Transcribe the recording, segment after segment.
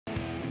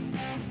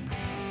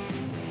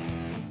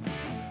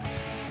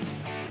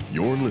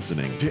You're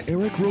listening to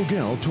Eric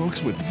Rogel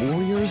Talks with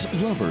Warriors,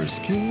 Lovers,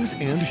 Kings,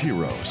 and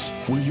Heroes,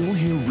 where you'll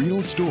hear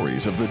real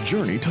stories of the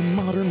journey to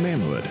modern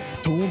manhood,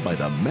 told by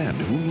the men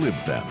who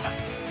lived them.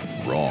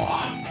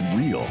 Raw,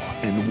 real,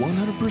 and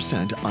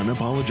 100%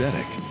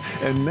 unapologetic.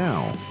 And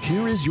now,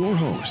 here is your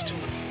host,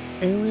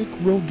 Eric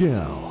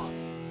Rogel.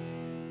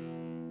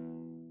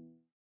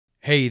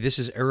 Hey, this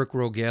is Eric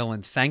Rogel,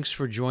 and thanks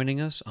for joining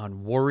us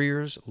on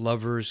Warriors,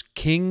 Lovers,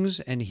 Kings,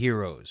 and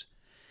Heroes.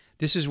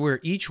 This is where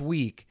each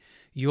week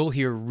you'll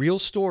hear real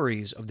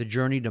stories of the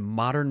journey to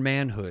modern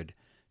manhood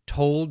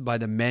told by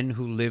the men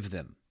who live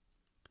them.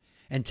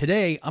 And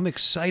today, I'm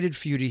excited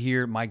for you to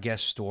hear my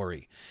guest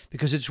story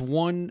because it's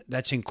one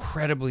that's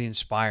incredibly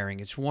inspiring.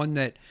 It's one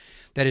that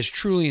has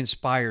truly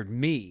inspired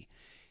me.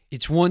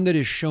 It's one that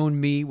has shown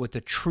me what the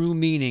true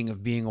meaning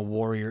of being a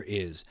warrior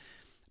is.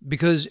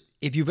 Because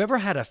if you've ever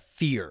had a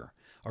fear,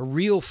 a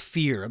real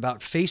fear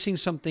about facing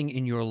something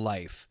in your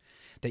life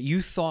that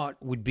you thought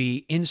would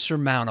be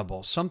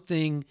insurmountable,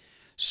 something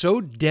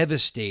so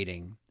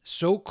devastating,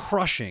 so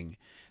crushing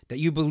that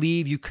you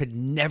believe you could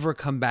never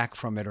come back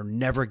from it or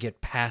never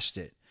get past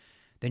it,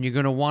 then you're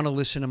going to want to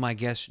listen to my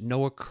guest,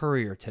 Noah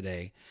Currier,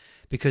 today,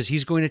 because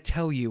he's going to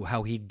tell you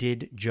how he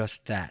did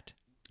just that.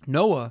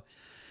 Noah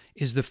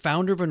is the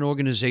founder of an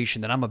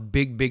organization that I'm a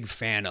big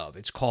fan of.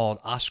 It's called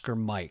Oscar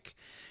Mike.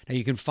 Now,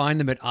 you can find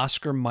them at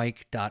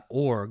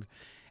oscarmike.org.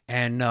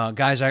 And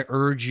guys, I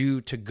urge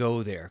you to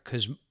go there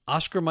because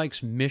Oscar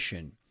Mike's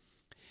mission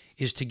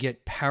is to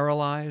get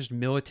paralyzed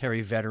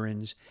military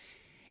veterans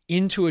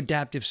into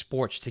adaptive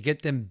sports, to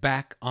get them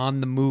back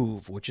on the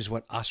move, which is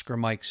what Oscar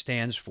Mike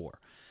stands for.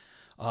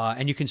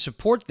 And you can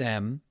support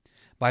them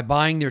by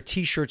buying their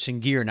T-shirts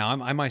and gear. Now,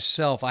 I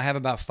myself, I have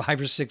about 5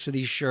 or 6 of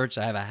these shirts.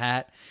 I have a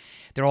hat.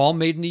 They're all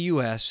made in the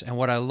U.S., and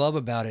what I love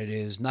about it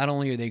is not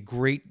only are they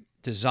great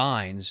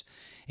designs,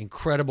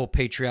 incredible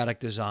patriotic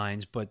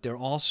designs, but they're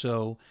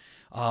also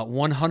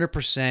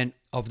 100%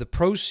 of the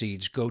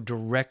proceeds go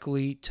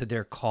directly to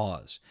their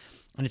cause.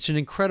 And it's an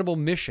incredible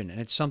mission, and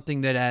it's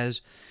something that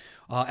as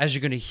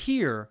you're going to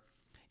hear,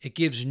 it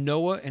gives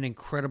Noah an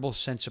incredible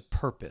sense of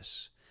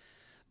purpose.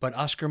 But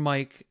Oscar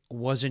Mike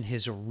wasn't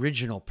his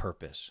original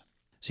purpose.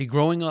 See,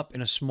 growing up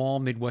in a small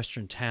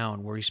Midwestern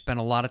town where he spent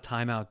a lot of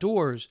time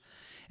outdoors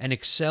and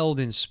excelled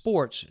in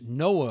sports,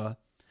 Noah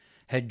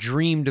had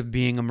dreamed of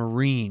being a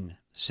Marine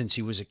since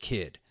he was a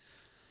kid.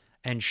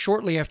 And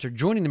shortly after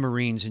joining the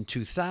Marines in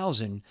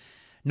 2000,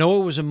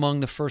 Noah was among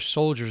the first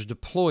soldiers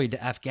deployed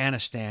to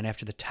Afghanistan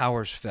after the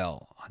towers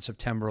fell on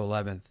September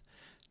 11th,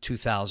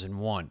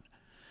 2001.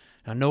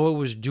 Now, Noah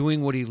was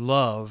doing what he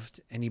loved,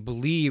 and he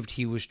believed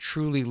he was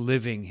truly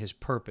living his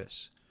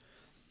purpose.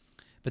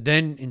 But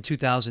then in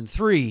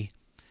 2003,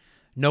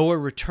 Noah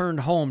returned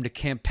home to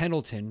Camp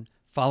Pendleton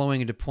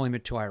following a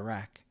deployment to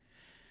Iraq.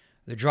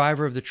 The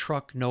driver of the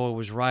truck Noah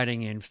was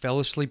riding in fell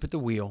asleep at the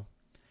wheel,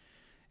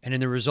 and in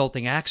the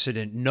resulting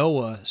accident,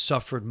 Noah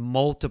suffered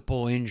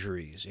multiple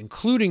injuries,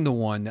 including the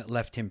one that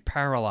left him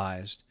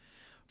paralyzed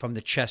from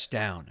the chest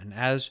down. And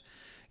as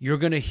you're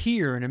going to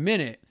hear in a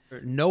minute,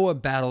 Noah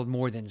battled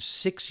more than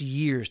 6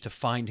 years to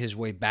find his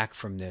way back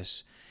from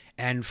this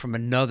and from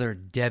another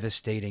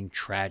devastating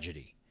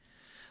tragedy.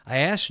 I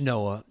asked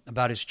Noah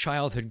about his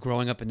childhood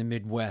growing up in the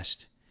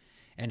Midwest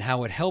and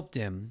how it helped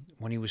him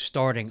when he was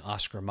starting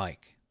Oscar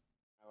Mike.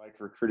 I like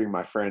recruiting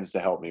my friends to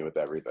help me with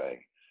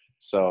everything.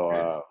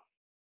 So,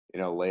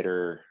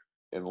 later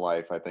in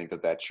life, I think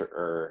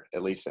or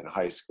at least in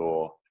high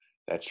school,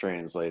 that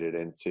translated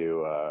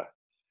into,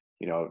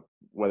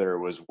 whether it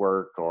was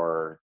work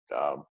or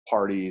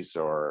parties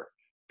or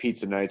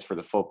pizza nights for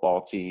the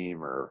football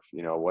team or,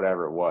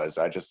 whatever it was.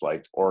 I just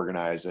liked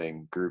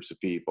organizing groups of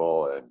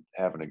people and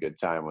having a good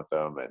time with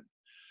them.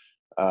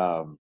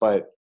 And,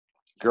 but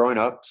growing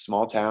up,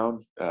 small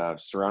town,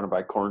 surrounded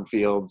by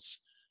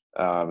cornfields,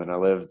 and I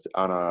lived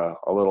on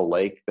a little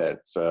lake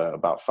that's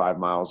about 5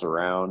 miles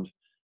around.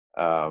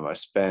 I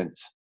spent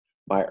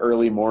my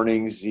early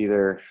mornings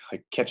either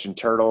like catching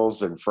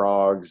turtles and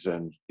frogs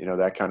and,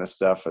 that kind of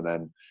stuff. And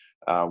then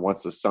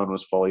once the sun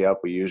was fully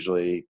up, we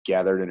usually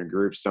gathered in a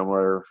group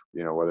somewhere,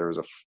 whether it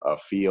was a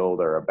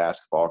field or a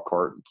basketball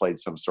court, and played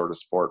some sort of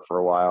sport for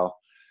a while.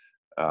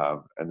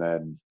 And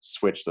then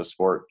switched the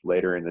sport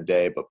later in the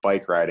day. But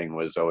bike riding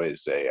was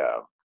always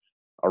a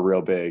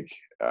real big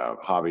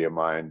hobby of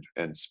mine,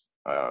 and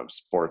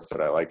sports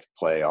that I like to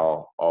play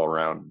all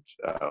around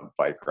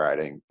bike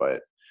riding.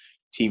 But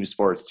team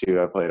sports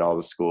too. I played all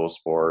the school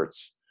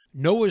sports.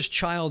 Noah's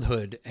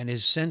childhood and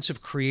his sense of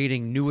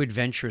creating new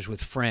adventures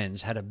with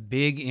friends had a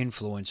big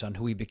influence on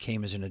who he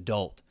became as an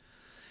adult.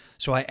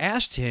 So I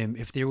asked him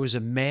if there was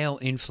a male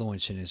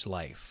influence in his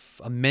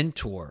life, a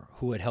mentor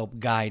who had helped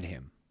guide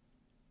him.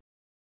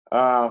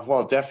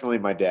 Well, definitely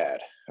my dad.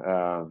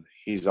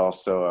 He's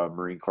also a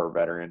Marine Corps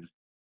veteran.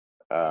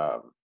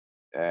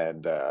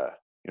 And I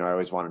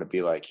always wanted to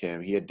be like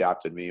him. He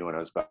adopted me when I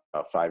was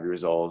about 5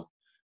 years old.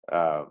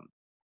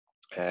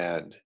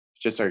 And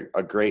just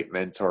a great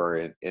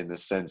mentor in the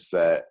sense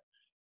that,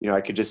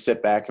 I could just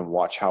sit back and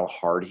watch how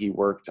hard he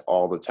worked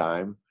all the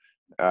time.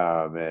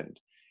 And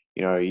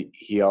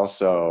he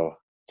also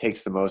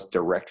takes the most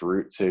direct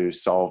route to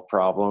solve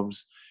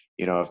problems.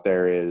 If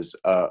there is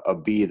a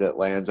bee that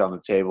lands on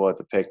the table at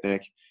the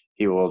picnic,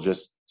 he will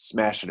just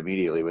smash it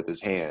immediately with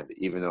his hand,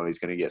 even though he's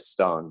going to get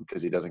stung,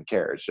 because he doesn't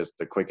care. It's just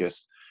the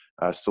quickest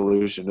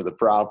solution to the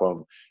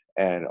problem,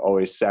 and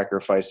always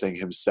sacrificing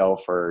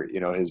himself or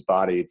his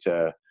body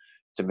to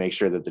make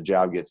sure that the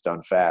job gets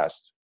done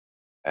fast.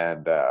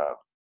 And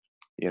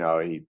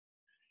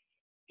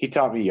he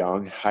taught me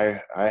young.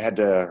 I had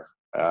to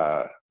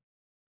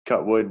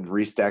cut wood and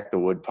restack the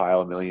wood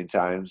pile a million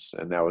times,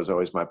 and that was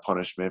always my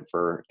punishment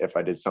for if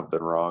I did something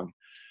wrong.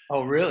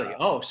 Oh, really?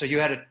 Oh, so you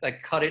had to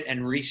like cut it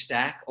and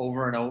restack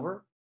over and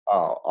over?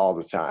 All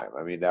the time.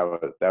 I mean,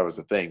 that was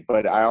the thing.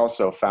 But I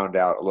also found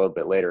out a little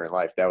bit later in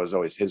life that was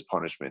always his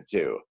punishment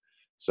too.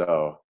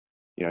 So,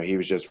 he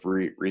was just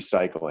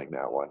recycling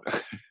that one.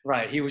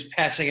 Right. He was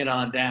passing it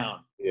on down.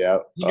 Yeah.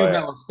 He knew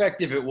how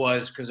effective it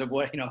was because of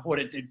what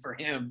it did for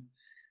him.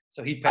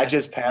 So he passed. I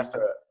just passed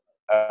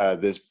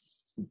this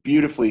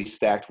beautifully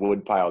stacked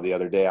wood pile the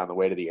other day on the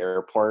way to the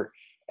airport,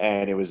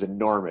 and it was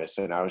enormous.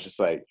 And I was just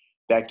like,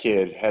 that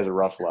kid has a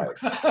rough life.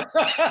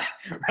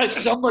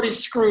 Somebody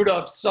screwed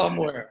up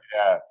somewhere.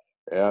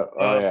 Yeah.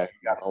 Oh yeah.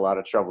 He got in a lot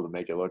of trouble to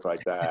make it look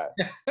like that.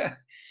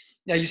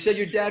 Now, you said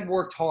your dad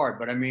worked hard,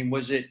 but I mean,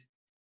 was it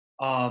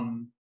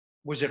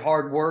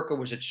hard work or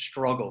was it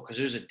struggle? Because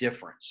there's a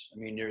difference. I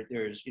mean,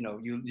 there's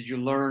did you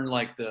learn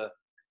like I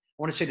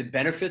want to say the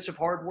benefits of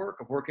hard work,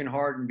 of working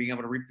hard and being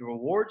able to reap the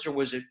rewards, or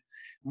was it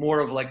more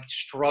of like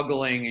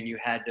struggling and you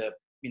had to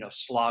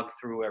slog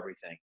through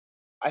everything?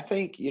 I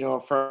think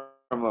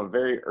from a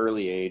very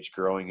early age,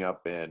 growing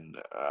up in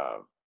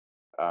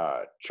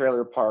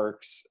trailer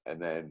parks,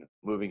 and then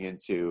moving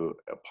into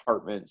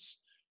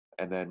apartments,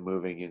 and then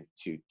moving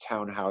into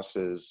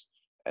townhouses,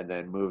 and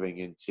then moving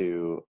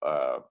into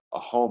a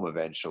home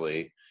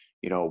eventually,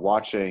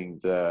 watching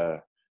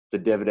the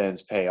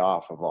dividends pay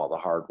off of all the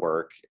hard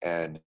work,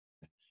 and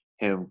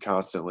him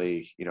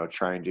constantly,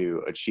 trying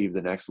to achieve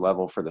the next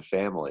level for the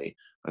family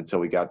until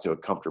we got to a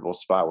comfortable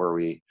spot where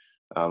we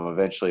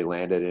eventually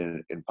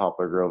landed in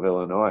Poplar Grove,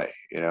 Illinois,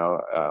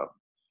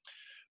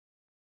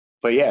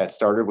 but yeah, it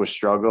started with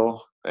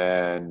struggle,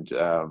 and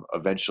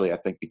eventually I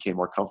think became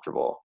more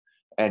comfortable.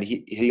 And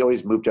he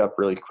always moved up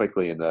really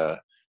quickly in the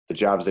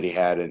jobs that he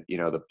had, and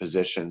the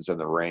positions and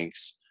the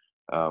ranks,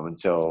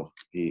 until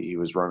he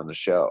was running the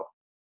show.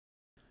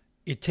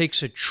 It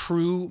takes a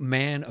true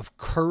man of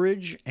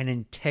courage and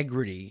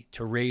integrity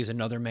to raise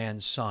another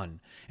man's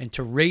son and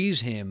to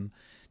raise him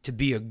to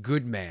be a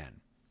good man.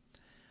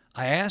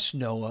 I asked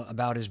Noah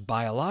about his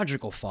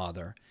biological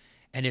father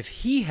and if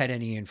he had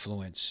any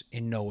influence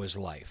in Noah's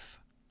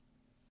life.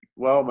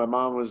 Well, my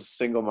mom was a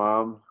single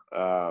mom.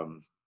 Uh,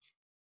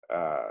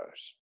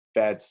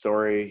 Bad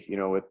story,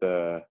 with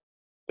the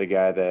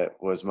guy that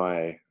was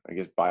my, I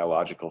guess,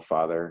 biological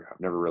father. I've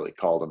never really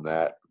called him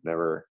that.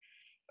 Never.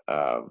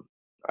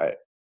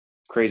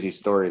 Crazy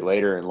story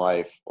later in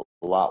life,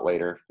 a lot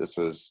later. This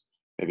was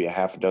maybe a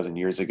half a dozen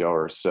years ago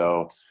or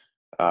so.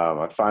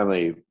 I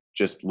finally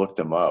just looked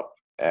him up,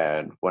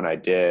 and when I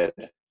did,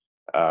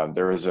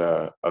 there was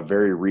a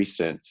very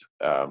recent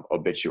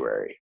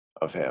obituary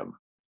of him.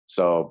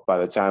 So by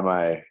the time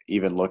I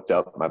even looked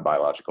up my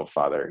biological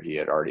father, he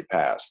had already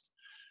passed,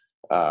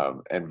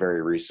 and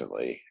very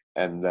recently.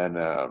 And then,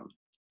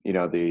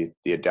 the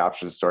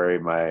adoption story.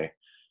 My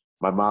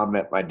mom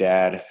met my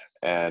dad,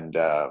 and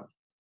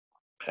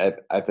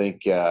I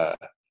think I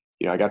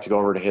got to go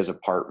over to his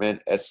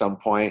apartment at some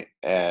point,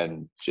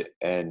 and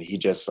he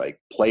just like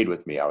played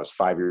with me. I was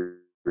 5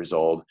 years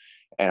old,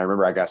 and I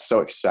remember I got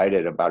so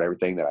excited about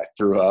everything that I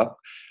threw up,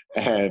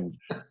 and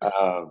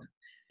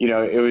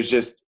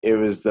it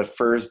was the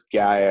first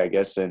guy, I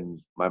guess, in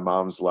my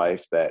mom's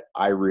life that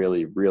I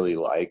really, really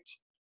liked,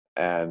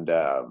 and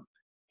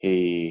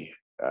he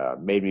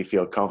made me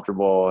feel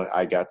comfortable.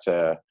 I got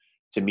to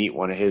meet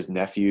one of his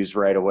nephews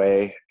right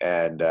away,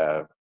 and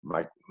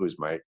who's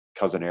my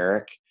cousin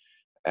Eric,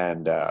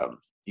 and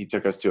he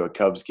took us to a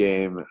Cubs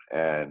game,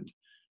 and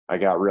I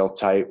got real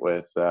tight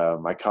with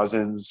my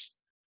cousins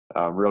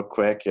real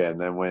quick.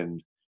 And then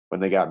when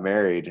they got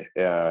married,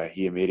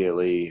 he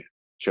immediately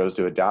chose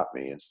to adopt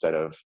me instead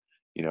of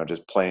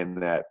just playing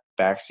that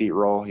backseat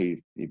role.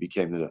 He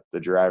became the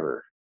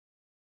driver.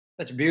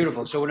 That's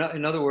beautiful. So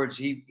in other words,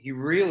 he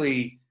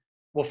really,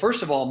 well,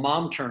 first of all,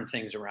 mom turned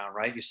things around,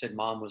 right? You said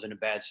mom was in a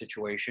bad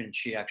situation.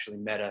 She actually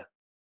met a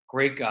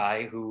great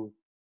guy who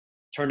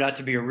turned out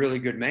to be a really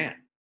good man.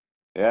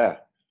 Yeah.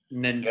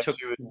 And then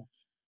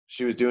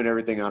she was doing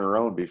everything on her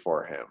own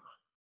before him.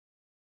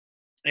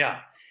 Yeah.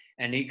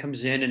 And he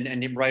comes in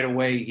and right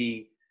away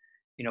he,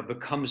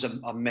 becomes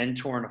a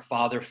mentor and a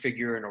father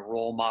figure and a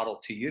role model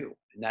to you.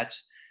 And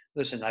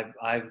listen,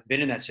 I've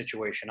been in that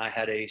situation. I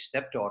had a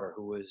stepdaughter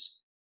who was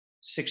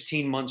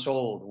 16 months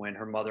old when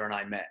her mother and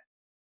I met.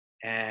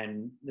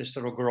 And this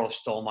little girl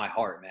stole my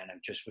heart, man.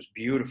 It just was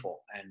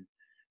beautiful. And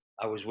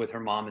I was with her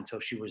mom until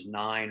she was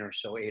 9 or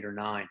so, 8 or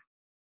 9.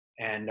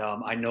 And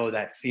I know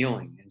that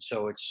feeling. And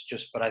so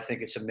but I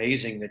think it's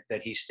amazing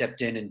that he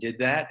stepped in and did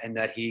that, and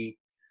that he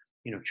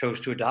chose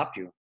to adopt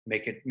you,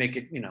 make it,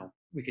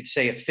 we could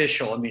say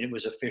official. I mean, it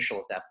was official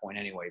at that point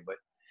anyway, but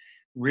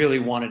really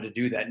wanted to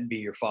do that and be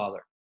your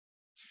father.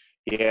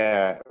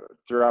 Yeah,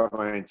 throughout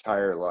my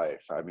entire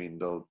life. I mean,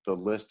 the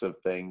list of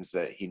things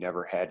that he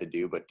never had to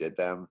do but did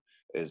them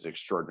is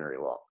extraordinarily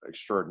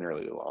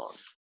long.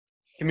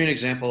 Give me an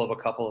example of a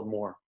couple of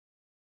more.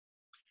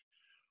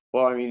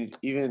 Well, I mean,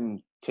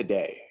 even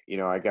today,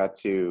 I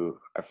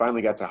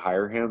finally got to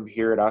hire him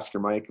here at Oscar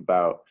Mike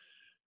about,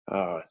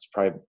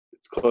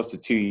 it's close to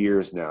 2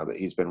 years now that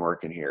he's been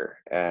working here.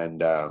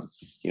 And,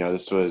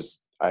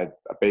 I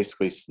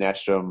basically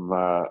snatched him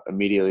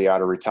immediately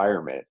out of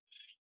retirement.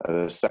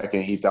 The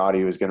second he thought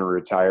he was going to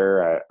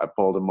retire, I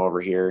pulled him over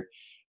here.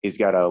 He's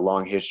got a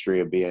long history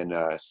of being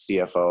a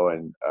CFO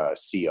and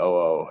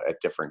COO at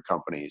different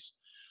companies.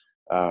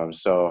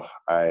 So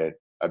I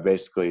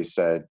basically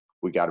said,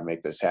 we got to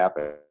make this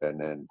happen. And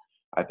then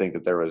I think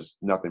that there was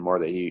nothing more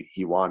that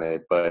he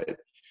wanted, but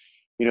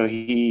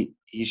he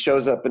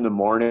shows up in the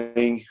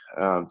morning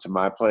to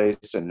my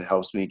place and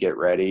helps me get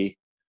ready.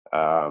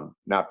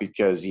 Not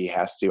because he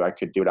has to, I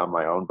could do it on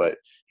my own, but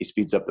he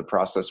speeds up the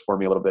process for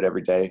me a little bit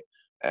every day.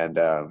 And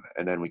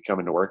then we come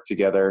into work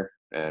together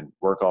and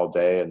work all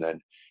day. And then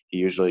he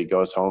usually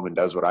goes home and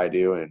does what I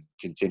do and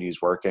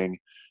continues working.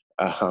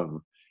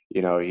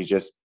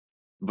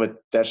 But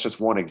that's just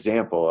one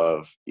example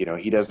of,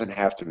 he doesn't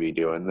have to be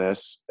doing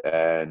this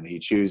and he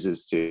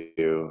chooses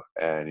to,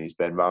 and he's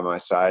been by my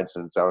side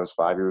since I was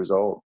 5 years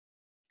old.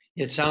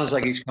 It sounds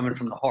like he's coming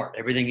from the heart.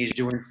 Everything he's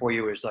doing for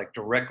you is like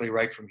directly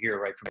right from here,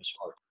 right from his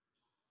heart.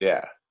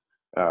 Yeah.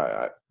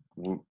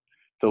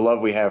 The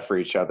love we have for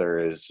each other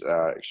is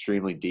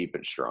extremely deep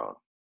and strong.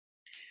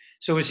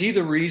 So is he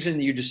the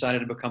reason you decided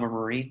to become a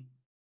Marine?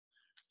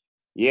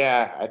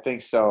 Yeah, I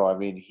think so. I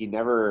mean, he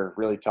never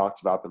really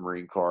talked about the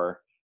Marine Corps.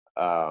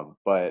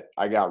 But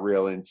I got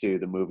real into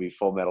the movie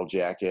Full Metal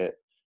Jacket,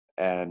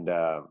 and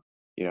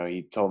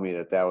he told me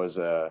that was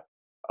a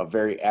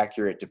very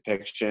accurate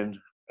depiction,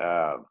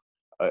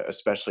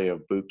 especially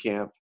of boot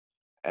camp.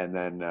 And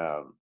then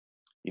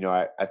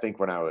I think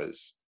when I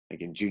was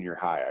like in junior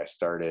high, I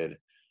started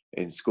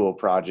in school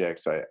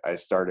projects. I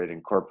started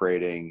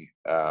incorporating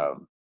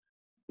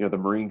the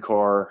Marine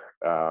Corps,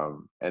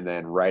 and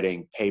then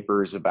writing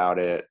papers about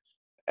it,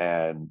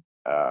 and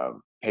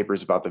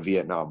papers about the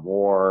Vietnam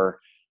War.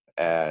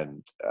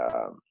 And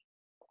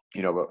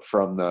but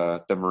from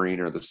the Marine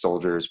or the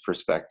soldier's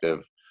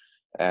perspective,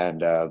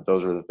 and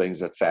those were the things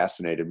that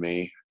fascinated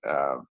me.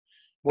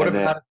 What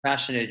about it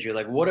fascinated you?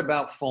 Like, what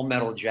about Full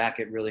Metal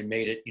Jacket really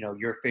made it,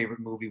 your favorite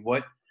movie?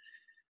 What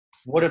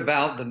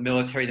about the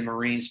military, the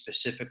Marines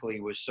specifically,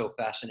 was so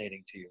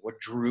fascinating to you? What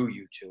drew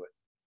you to it?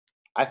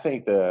 I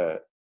think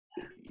if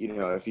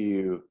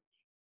you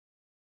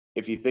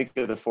think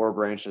of the four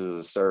branches of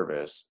the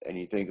service and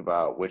you think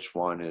about which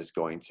one is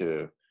going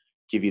to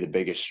give you the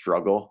biggest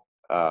struggle,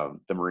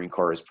 the Marine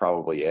Corps is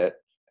probably it.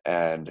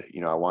 And,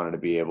 I wanted to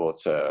be able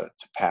to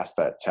pass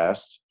that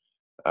test.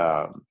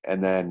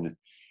 And then,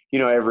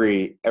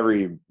 every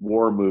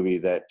war movie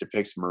that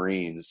depicts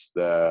Marines,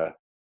 the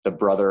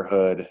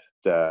brotherhood,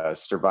 the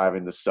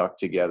surviving the suck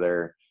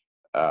together,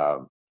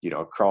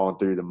 crawling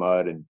through the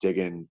mud and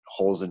digging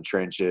holes in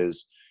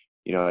trenches,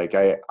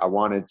 I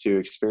wanted to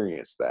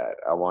experience that.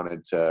 I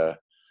wanted to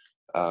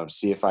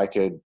see if I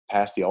could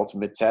pass the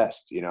ultimate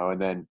test,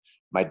 and then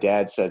my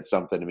dad said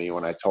something to me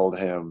when I told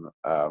him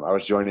I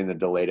was joining the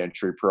delayed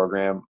entry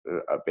program,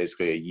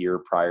 basically a year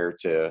prior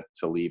to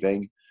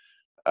leaving.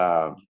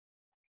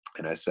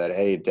 And I said,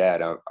 "Hey,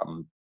 Dad,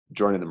 I'm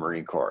joining the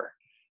Marine Corps."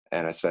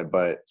 And I said,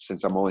 "But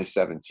since I'm only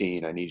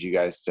 17, I need you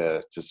guys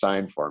to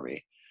sign for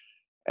me."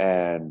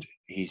 And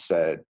he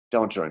said,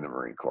 "Don't join the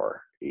Marine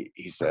Corps."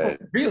 He said,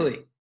 "Oh,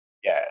 really?"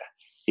 Yeah.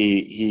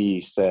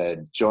 He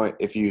said,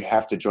 if you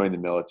have to join the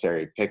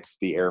military, pick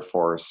the Air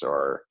Force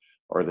or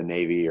the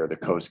Navy or the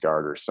Coast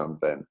Guard or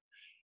something.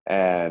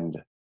 And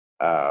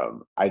what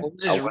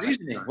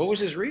was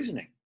his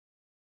reasoning?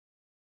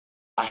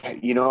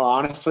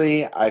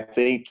 Honestly, I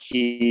think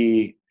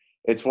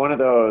it's one of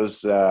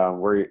those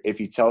where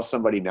if you tell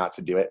somebody not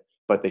to do it,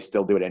 but they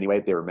still do it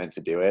anyway, they were meant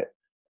to do it.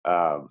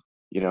 So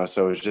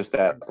it was just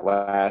that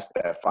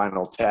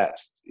final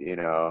test,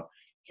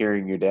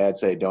 hearing your dad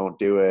say, "Don't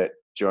do it,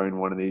 join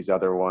one of these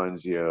other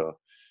ones, it'll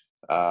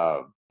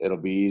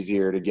be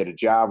easier to get a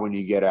job when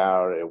you get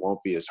out. It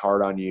won't be as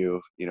hard on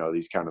you,"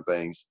 these kind of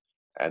things.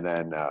 And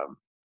then,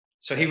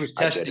 so he was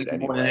testing you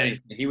more than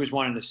anything. He was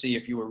wanting to see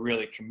if you were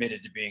really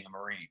committed to being a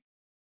Marine.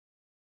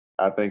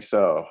 I think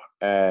so.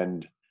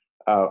 And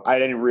I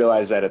didn't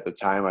realize that at the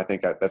time. I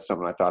think that's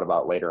something I thought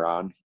about later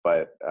on.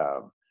 But,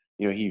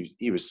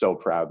 he was so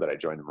proud that I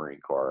joined the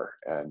Marine Corps.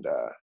 And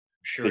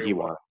sure I think he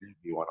won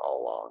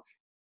all along.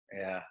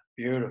 Yeah,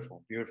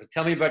 beautiful, beautiful.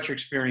 Tell me about your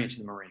experience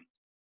in the Marine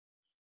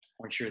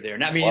once you're there.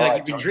 Now, I mean,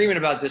 you've been dreaming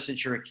about this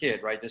since you're a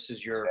kid, right? This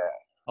is your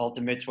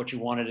ultimate. It's what you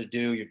wanted to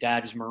do. Your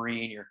dad is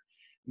Marine. Your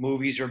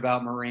movies are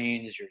about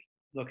Marines. You're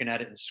looking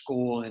at it in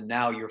school, and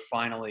now you're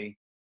finally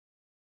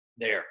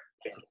there.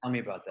 So tell me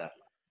about that.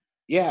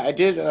 Yeah, I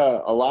did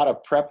a lot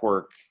of prep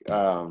work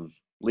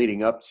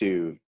leading up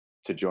to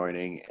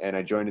joining, and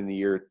I joined in the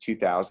year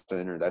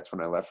 2000, or that's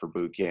when I left for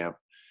boot camp.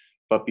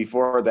 But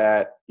before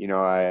that,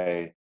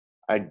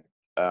 I'd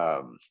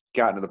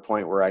gotten to the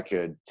point where I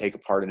could take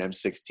apart an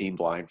M16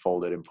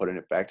 blindfolded and putting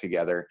it back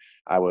together.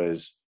 I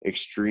was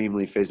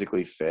extremely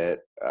physically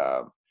fit.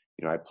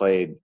 I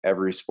played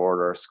every sport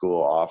our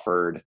school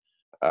offered,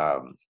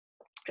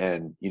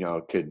 and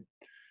could,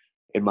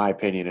 in my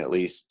opinion at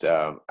least,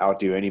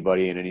 outdo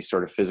anybody in any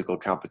sort of physical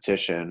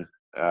competition.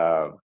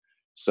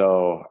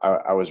 So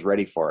I was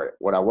ready for it.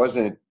 What I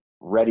wasn't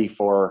ready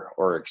for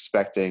or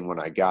expecting when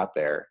I got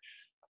there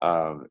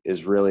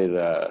is really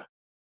the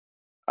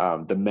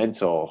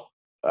mental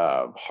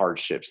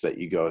hardships that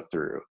you go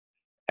through,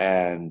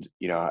 and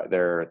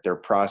their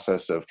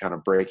process of kind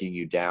of breaking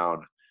you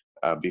down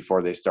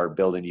before they start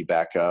building you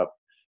back up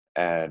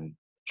and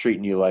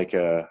treating you like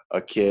a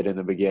kid in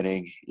the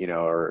beginning,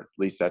 or at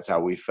least that's how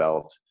we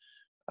felt,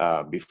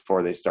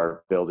 before they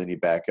start building you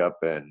back up.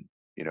 And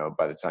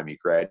by the time you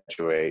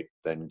graduate,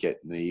 then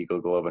getting the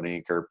Eagle Globe and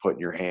Anchor put in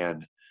your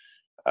hand.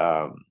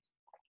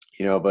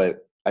 But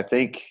I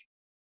think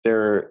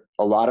a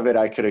lot of it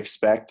I could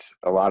expect,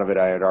 a lot of it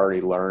I had already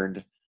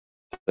learned.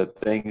 The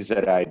things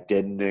that I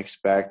didn't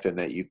expect and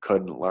that you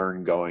couldn't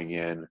learn going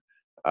in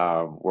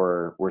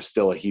were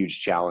still a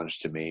huge challenge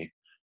to me.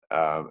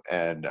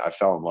 And I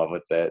fell in love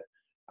with it.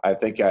 I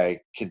think I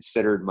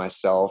considered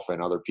myself,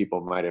 and other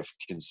people might have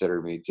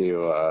considered me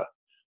too,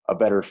 a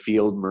better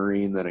field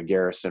Marine than a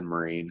garrison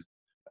Marine.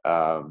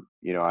 I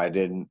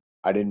didn't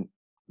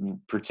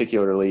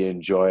particularly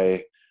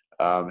enjoy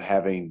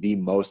having the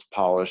most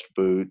polished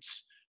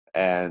boots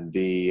and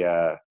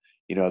the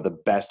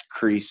best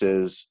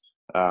creases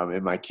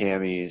in my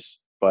camis,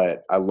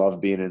 but I love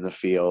being in the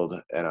field,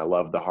 and I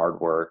love the hard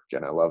work,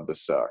 and I love the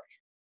suck.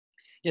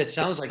 Yeah, it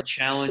sounds like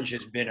challenge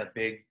has been a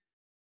big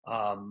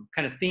kind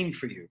of theme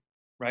for you,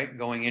 right?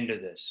 Going into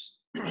this.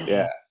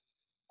 Yeah.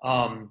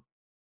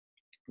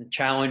 The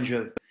challenge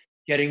of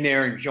getting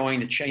there,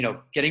 enjoying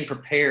getting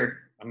prepared.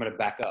 I'm going to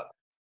back up.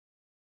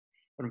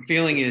 What I'm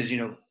feeling is,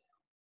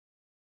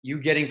 you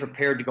getting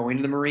prepared to go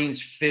into the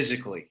Marines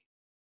physically,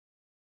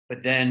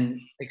 but then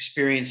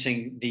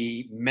experiencing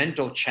the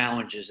mental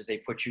challenges that they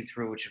put you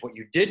through, which is what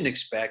you didn't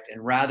expect.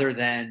 And rather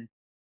than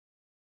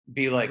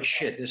be like,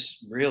 shit, this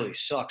really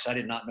sucks, I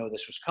did not know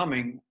this was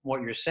coming,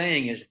 what you're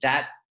saying is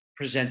that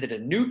presented a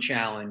new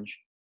challenge,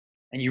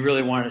 and you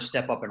really wanted to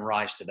step up and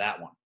rise to that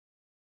one.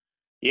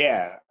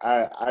 Yeah,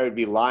 I would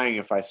be lying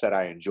if I said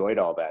I enjoyed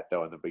all that,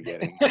 though, in the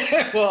beginning.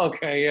 Well,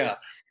 okay, yeah.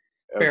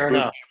 Fair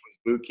enough.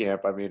 Boot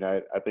camp. I mean,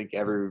 I think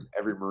every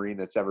Marine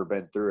that's ever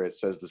been through it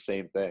says the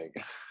same thing.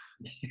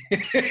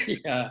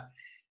 Yeah,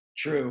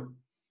 true.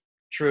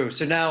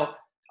 So now,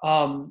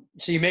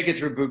 so you make it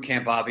through boot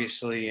camp,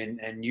 obviously,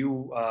 and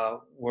you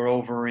were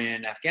over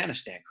in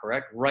Afghanistan,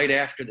 correct? Right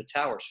after the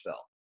towers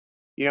fell.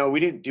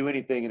 We didn't do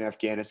anything in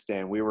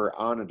Afghanistan. We were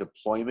on a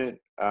deployment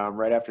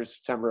right after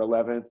September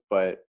 11th,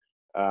 but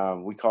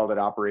we called it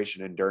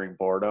Operation Enduring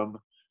Boredom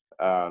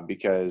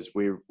because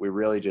we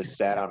really just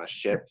sat on a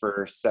ship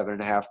for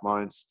 7.5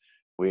 months.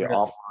 We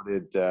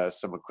offloaded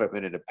some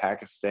equipment into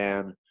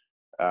Pakistan,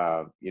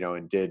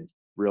 and did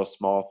real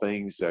small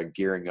things,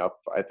 gearing up,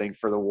 I think,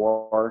 for the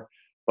war.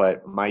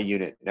 But my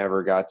unit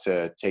never got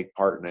to take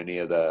part in any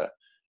of the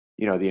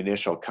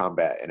initial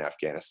combat in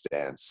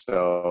Afghanistan.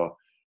 So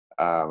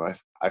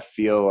I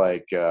feel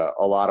like a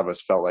lot of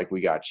us felt like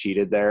we got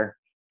cheated there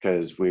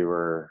because we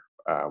were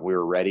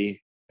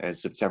ready, and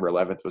September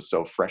 11th was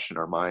so fresh in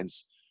our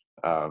minds,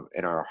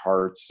 in our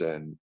hearts,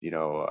 and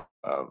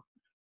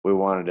we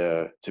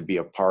wanted to be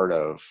a part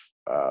of.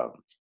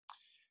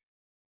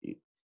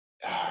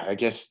 I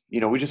guess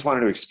we just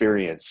wanted to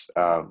experience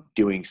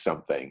doing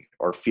something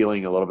or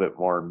feeling a little bit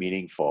more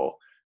meaningful,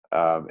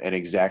 and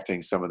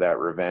exacting some of that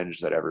revenge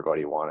that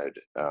everybody wanted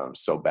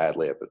so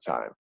badly at the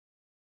time.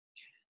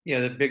 Yeah,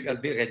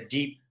 a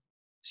deep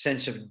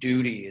sense of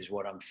duty is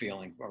what I'm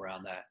feeling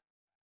around that.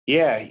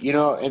 Yeah,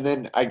 and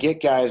then I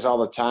get guys all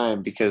the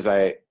time because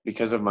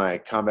of my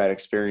combat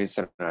experience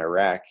in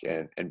Iraq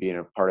and being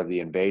a part of the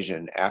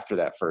invasion after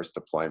that first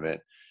deployment.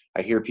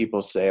 I hear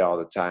people say all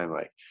the time,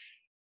 like,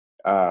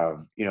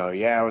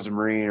 yeah, I was a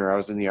Marine or I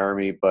was in the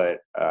Army,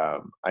 but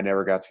I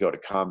never got to go to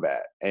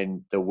combat.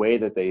 And the way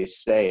that they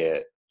say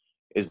it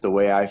is the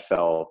way I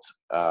felt,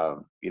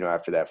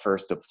 after that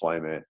first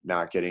deployment,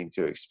 not getting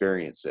to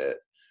experience it.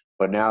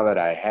 But now that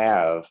I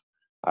have,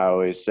 I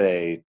always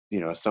say,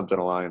 something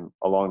along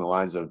the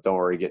lines of, don't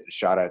worry, getting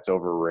shot at's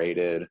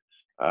overrated,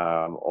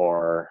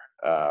 or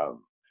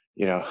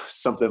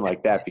something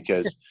like that,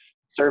 because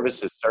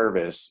service is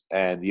service.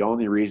 And the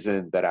only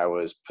reason that I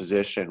was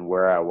positioned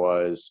where I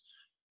was,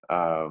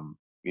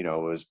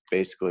 was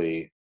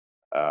basically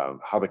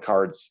how the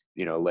cards,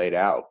 laid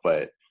out.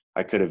 But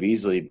I could have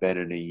easily been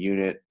in a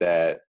unit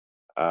that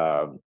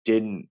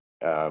didn't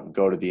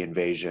go to the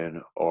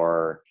invasion,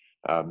 or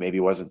maybe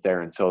wasn't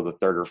there until the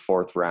third or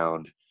fourth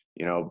round.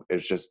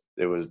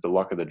 It was the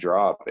luck of the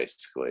draw,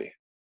 basically.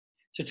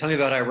 So tell me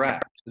about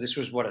Iraq. This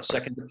was what, a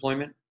second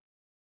deployment?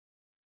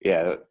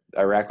 Yeah,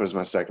 Iraq was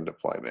my second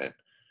deployment.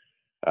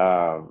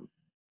 Um,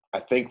 I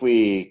think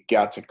we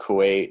got to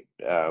Kuwait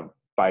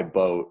by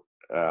boat.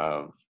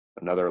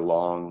 Another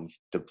long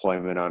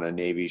deployment on a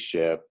Navy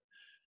ship.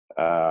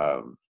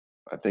 I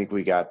think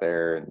we got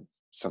there in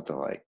something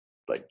like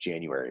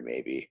January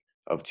maybe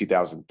of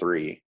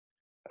 2003.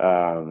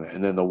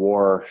 And then the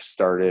war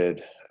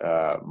started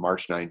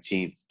March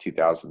 19th,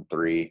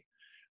 2003.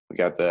 We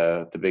got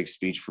the big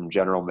speech from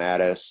General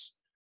Mattis.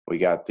 We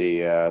got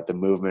the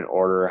movement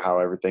order, how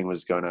everything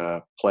was going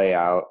to play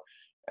out,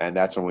 and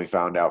that's when we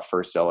found out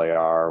First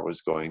LAR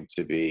was going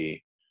to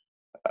be,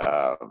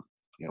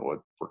 what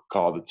we're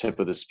called the tip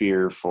of the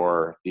spear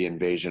for the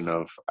invasion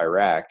of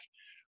Iraq,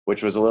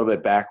 which was a little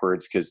bit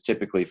backwards because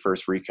typically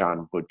First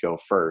Recon would go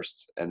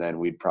first, and then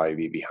we'd probably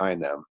be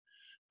behind them.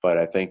 But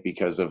I think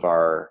because of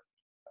our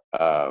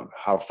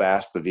how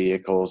fast the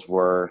vehicles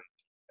were,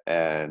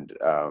 and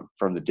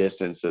from the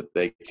distance that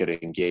they could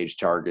engage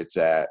targets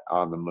at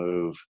on the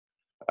move.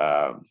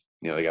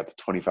 They got the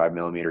 25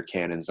 millimeter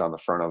cannons on the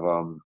front of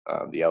them,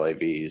 the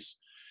LAVs,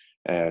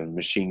 and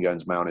machine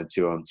guns mounted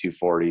to them,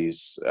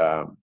 240s.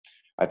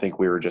 I think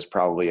we were just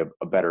probably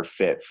a better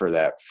fit for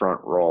that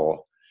front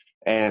role.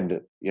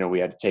 And, we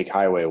had to take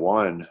Highway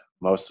 1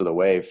 most of the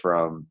way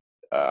from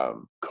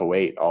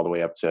Kuwait all the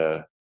way up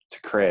to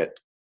Crit.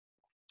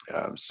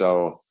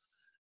 So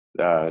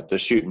the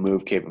shoot and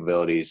move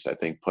capabilities, I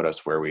think, put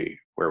us where we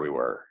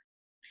were.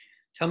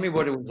 Tell me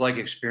what it was like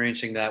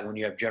experiencing that when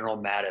you have General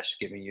Mattis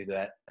giving you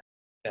that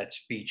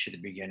speech at the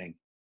beginning.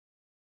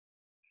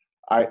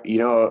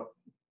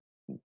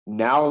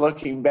 Now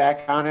looking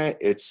back on it,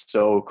 it's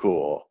so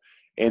cool.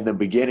 In the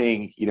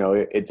beginning,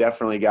 it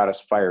definitely got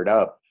us fired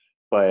up,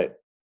 but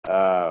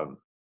the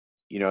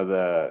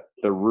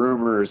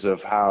rumors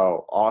of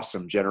how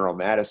awesome General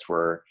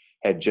Mattis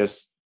had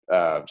just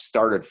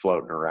started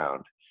floating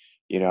around.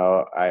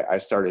 I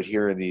started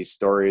hearing these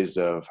stories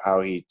of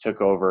how he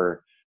took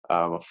over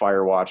a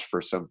fire watch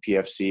for some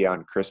PFC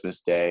on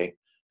Christmas Day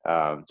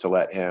to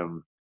let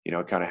him,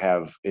 kind of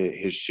have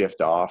his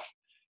shift off,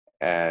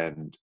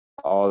 and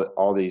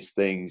all these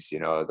things.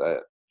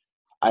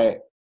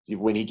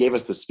 When he gave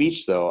us the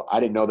speech, though, I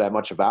didn't know that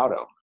much about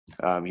him.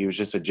 He was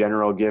just a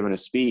general giving a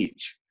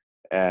speech,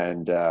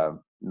 and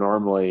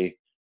normally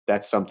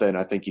that's something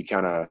I think you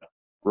kind of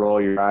roll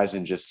your eyes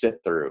and just sit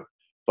through.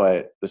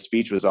 But the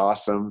speech was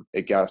awesome.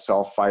 It got us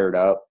all fired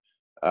up.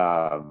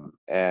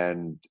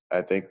 And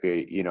I think,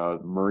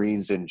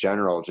 Marines in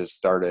general just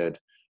started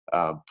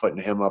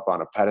putting him up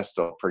on a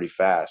pedestal pretty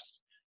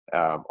fast,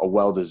 a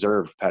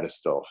well-deserved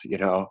pedestal,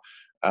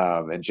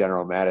 and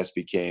General Mattis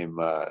became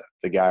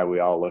the guy we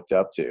all looked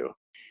up to.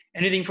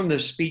 Anything from the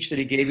speech that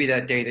he gave you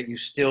that day that you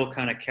still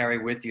kind of carry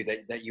with you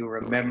that you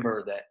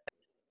remember that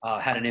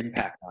had an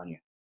impact on you?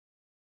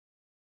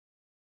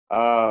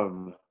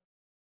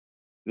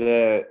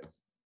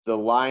 The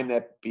line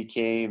that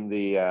became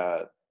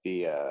the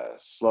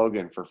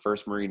slogan for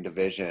 1st Marine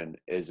Division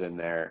is in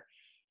there,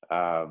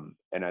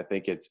 and I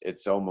think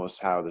it's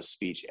almost how the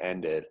speech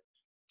ended,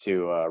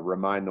 to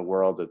remind the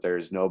world that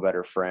there's no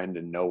better friend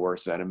and no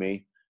worse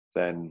enemy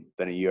than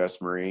a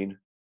U.S. Marine.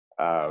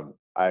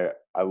 I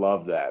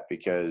love that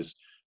because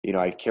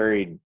I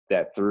carried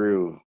that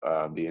through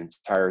the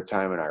entire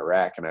time in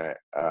Iraq, and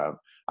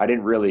I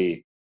didn't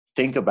really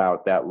think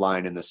about that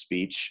line in the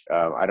speech.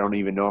 I don't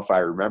even know if I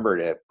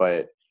remembered it,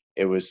 but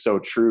it was so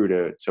true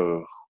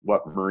to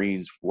what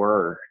Marines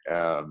were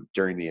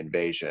during the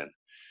invasion.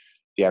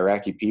 The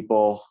Iraqi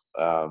people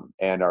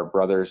and our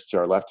brothers to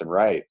our left and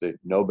right,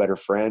 no better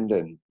friend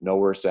and no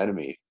worse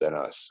enemy than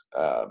us.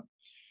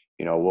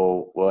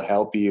 We'll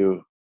help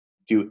you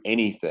do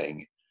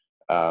anything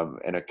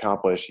and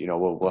accomplish.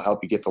 We'll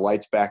help you get the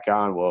lights back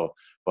on. We'll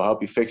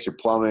help you fix your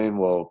plumbing.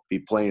 We'll be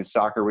playing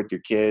soccer with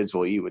your kids.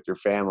 We'll eat with your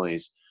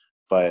families.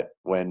 But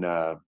when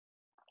the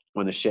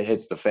shit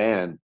hits the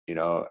fan,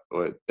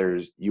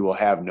 you will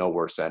have no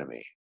worse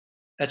enemy.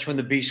 That's when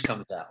the beast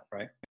comes out,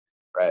 right?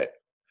 Right.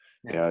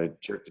 Yeah.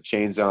 Jerk the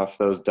chains off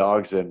those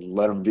dogs and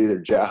let them do their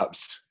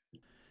jobs.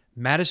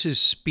 Mattis's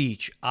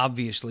speech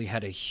obviously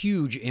had a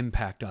huge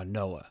impact on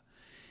Noah.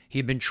 He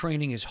had been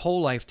training his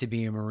whole life to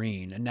be a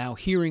Marine, and now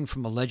hearing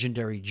from a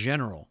legendary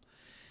general,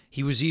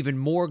 he was even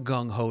more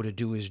gung-ho to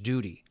do his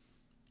duty.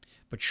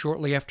 But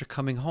shortly after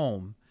coming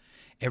home,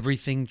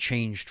 everything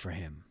changed for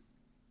him.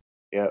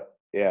 Yep.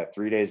 Yeah.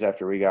 3 days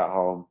after we got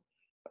home,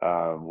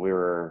 we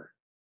were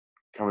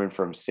coming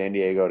from San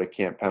Diego to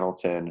Camp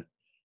Pendleton,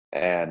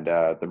 and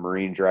the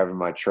Marine driving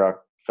my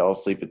truck fell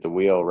asleep at the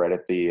wheel right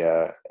at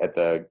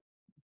the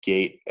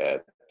gate,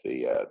 at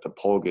the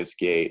Polgus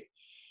gate,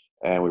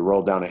 and we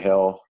rolled down a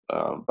hill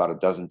about a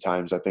dozen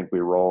times. I think we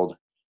rolled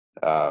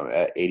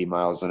at 80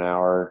 miles an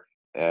hour,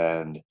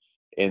 and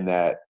in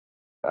that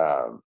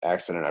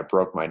accident, I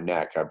broke my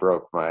neck. I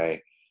broke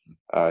my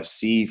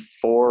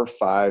C4,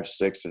 5,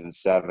 6, and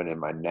 7 in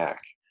my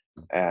neck,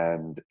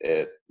 and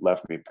it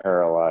left me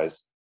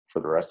paralyzed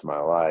for the rest of my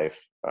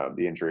life.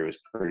 The injury was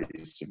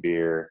pretty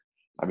severe.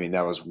 I mean,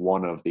 that was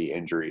one of the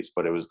injuries,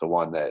 but it was the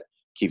one that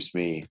keeps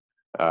me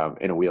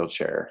in a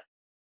wheelchair.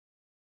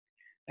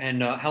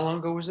 And how long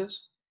ago was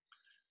this?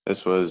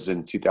 This was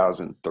in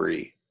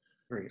 2003.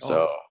 Three. Oh,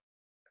 So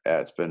yeah,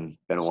 it's been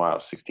a while,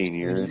 16 16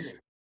 years. years.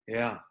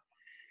 Yeah.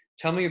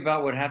 Tell me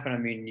about what happened. I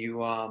mean,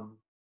 you're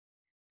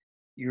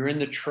in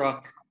the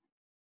truck,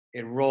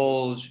 it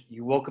rolls,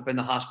 you woke up in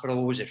the hospital.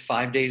 What was it,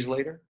 5 days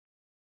later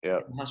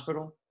Yep. in the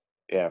hospital?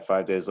 Yeah,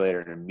 5 days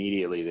later, and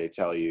immediately they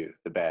tell you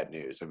the bad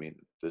news. I mean,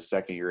 the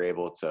second you're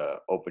able to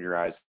open your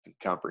eyes and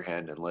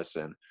comprehend and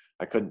listen,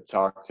 I couldn't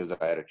talk because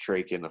I had a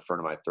trach in the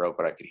front of my throat,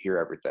 but I could hear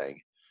everything.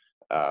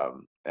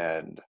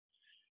 And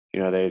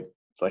they,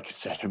 like I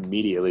said,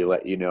 immediately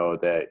let you know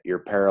that you're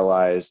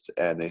paralyzed,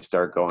 and they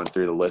start going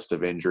through the list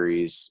of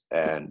injuries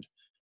and,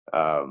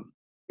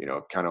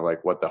 kind of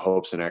like what the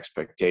hopes and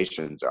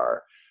expectations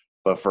are.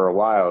 But for a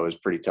while, it was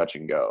pretty touch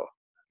and go.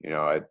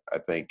 I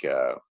think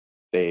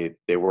they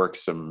worked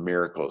some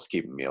miracles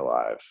keeping me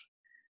alive.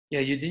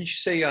 Yeah, you didn't you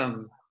say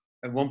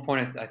at one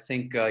point I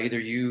think either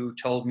you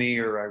told me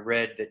or I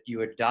read that you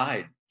had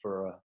died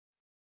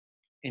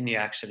in the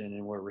accident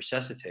and were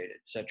resuscitated.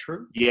 Is that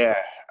true? Yeah,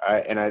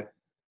 I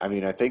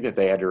mean, I think that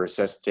they had to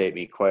resuscitate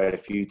me quite a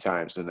few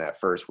times in that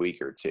first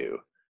week or two.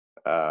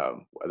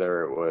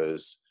 Whether it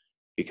was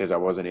because I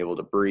wasn't able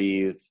to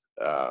breathe,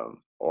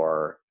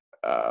 or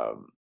I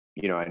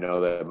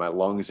know that my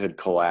lungs had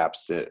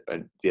collapsed.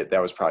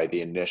 That was probably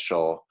the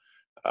initial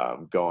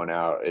going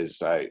out.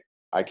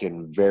 I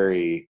can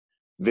very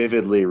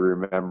vividly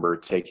remember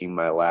taking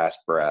my last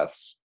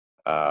breaths,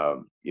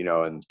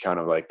 and kind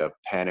of like the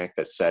panic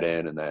that set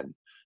in, and then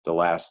the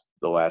last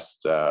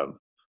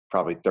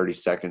probably 30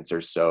 seconds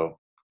or so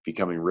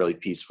becoming really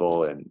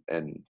peaceful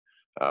and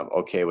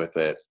okay with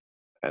it,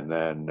 and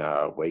then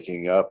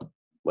waking up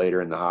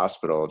later in the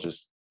hospital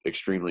just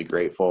extremely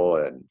grateful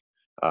and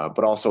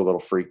but also a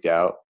little freaked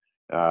out.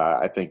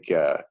 I think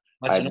That's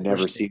an I'd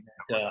never seen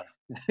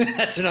understatement.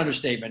 That's an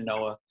understatement,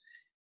 Noah.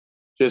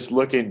 just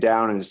looking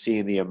down and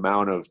seeing the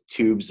amount of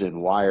tubes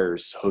and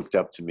wires hooked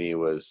up to me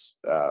was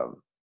a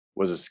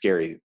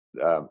scary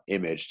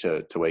image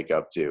to wake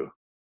up to.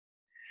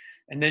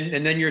 And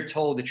then you're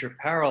told that you're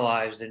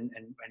paralyzed, and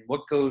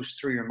what goes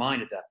through your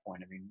mind at that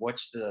point? I mean,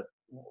 what's the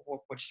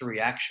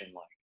reaction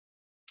like?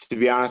 To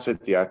be honest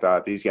with you, I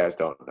thought these guys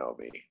don't know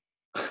me.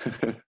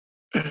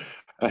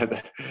 I'm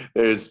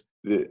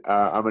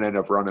gonna end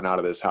up running out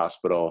of this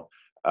hospital.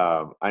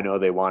 I know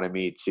they wanted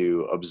me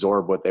to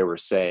absorb what they were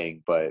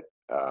saying, but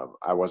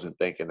I wasn't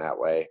thinking that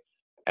way.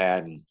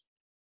 And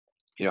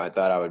I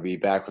thought I would be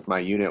back with my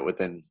unit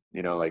within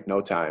like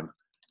no time,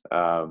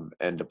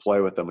 and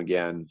deploy with them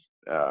again.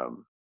 I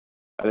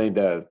think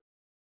the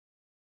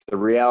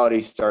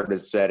reality started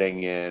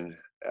setting in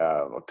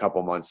a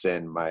couple months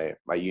in. My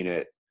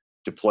unit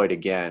deployed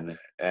again,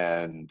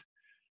 and a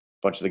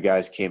bunch of the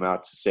guys came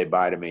out to say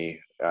bye to me.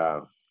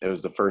 It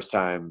was the first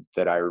time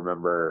that I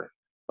remember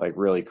like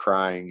really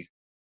crying,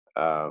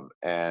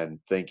 and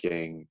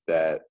thinking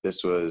that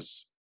this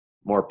was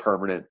more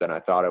permanent than I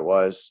thought it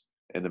was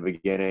in the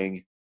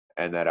beginning,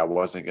 and that I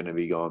wasn't going to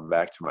be going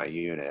back to my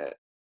unit.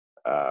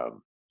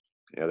 Um,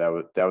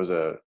 that was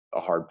a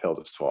hard pill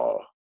to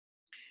swallow.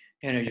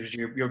 And it was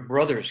your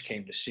brothers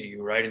came to see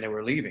you, right? And they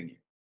were leaving you.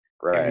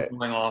 They were Right.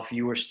 going off.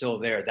 You were still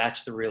there.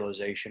 That's the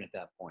realization at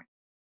that point.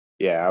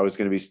 Yeah, I was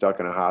going to be stuck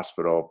in a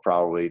hospital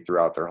probably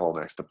throughout their whole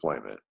next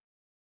deployment.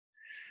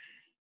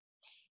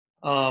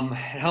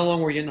 How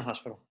long were you in the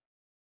hospital?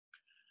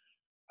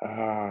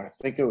 I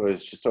think it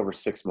was just over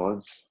 6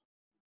 months.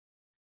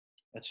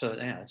 That's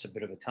a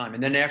bit of a time.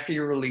 And then after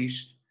you're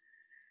released,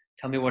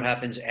 tell me what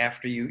happens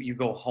after you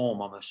go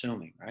home. I'm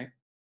assuming, right?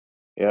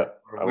 Yep,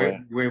 Or I where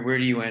went. where where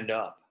do you end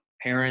up?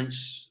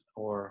 Parents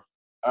or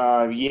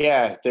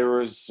Yeah, there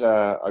was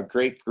a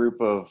great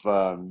group of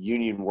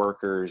union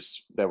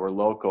workers that were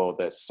local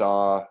that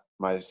saw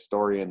my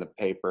story in the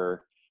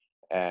paper,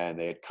 and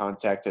they had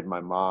contacted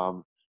my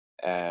mom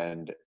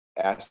and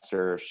asked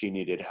her if she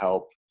needed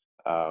help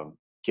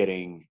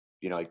getting,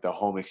 like the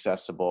home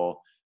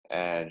accessible.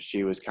 And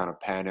she was kind of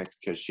panicked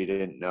because she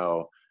didn't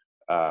know,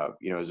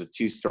 it was a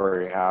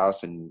 2-story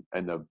house, and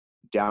the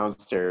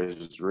downstairs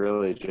was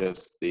really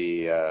just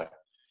the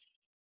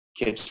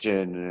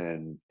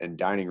kitchen and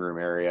dining room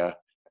area,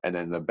 and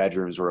then the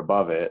bedrooms were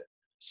above it.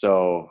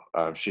 So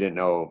she didn't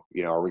know,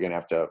 are we going to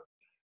have to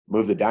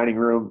move the dining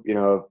room,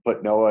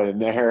 put Noah in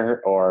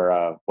there,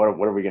 or what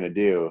are we going to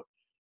do?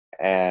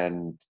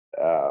 And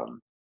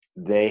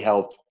they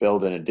helped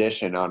build an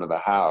addition onto the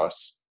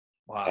house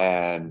wow.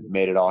 and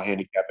made it all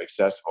handicap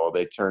accessible.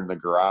 They turned the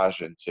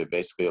garage into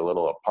basically a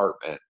little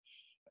apartment,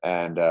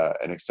 and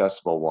an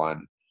accessible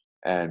one,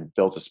 and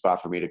built a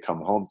spot for me to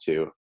come home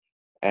to.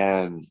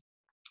 And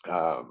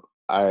I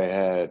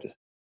had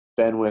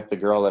been with the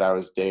girl that I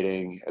was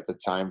dating at the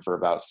time for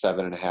about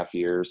 7.5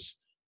 years.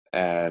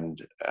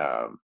 And,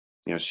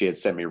 she had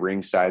sent me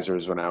ring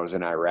sizers when I was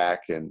in Iraq,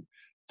 and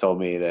told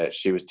me that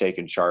she was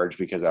taking charge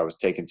because I was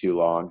taking too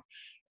long.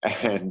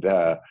 And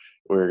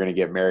we were going to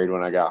get married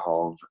when I got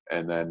home.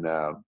 And then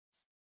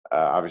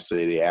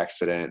obviously the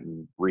accident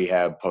and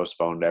rehab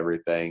postponed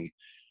everything.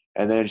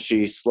 And then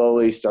she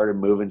slowly started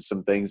moving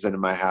some things into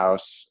my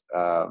house.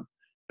 And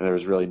there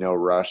was really no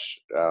rush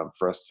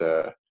for us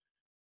to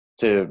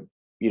to,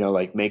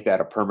 like make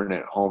that a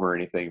permanent home or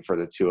anything for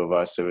the two of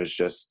us. It was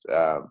just,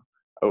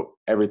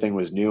 everything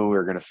was new. We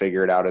were going to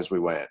figure it out as we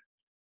went.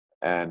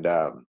 And,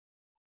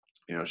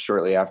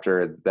 shortly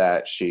after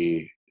that,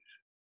 she'd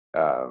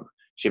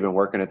been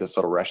working at this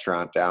little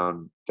restaurant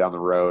down the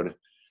road,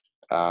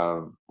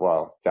 down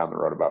the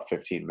road about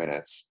 15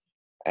 minutes,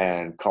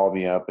 and called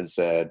me up and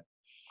said,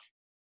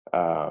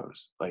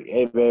 like,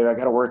 "Hey babe, I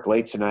got to work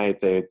late tonight.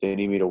 They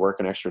need me to work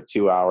an extra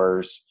 2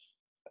 hours."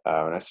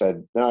 And I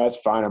said, "No, that's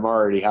fine. I'm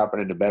already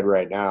hopping into bed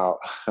right now.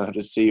 I'll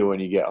just see you when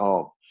you get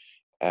home."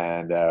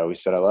 And we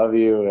said, "I love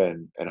you,"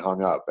 and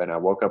hung up. And I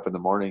woke up in the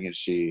morning and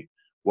she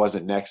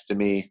wasn't next to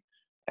me.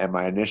 And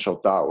my initial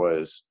thought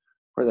was,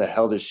 where the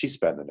hell did she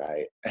spend the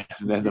night?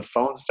 And then the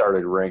phone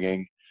started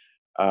ringing.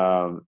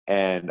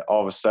 And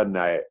all of a sudden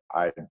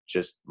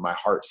my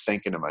heart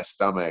sank into my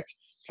stomach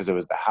because it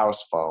was the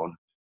house phone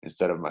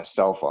instead of my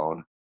cell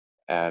phone.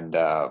 And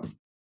I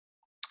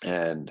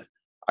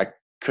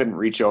couldn't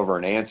reach over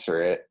and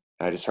answer it.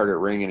 I just heard it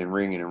ringing and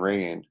ringing and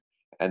ringing.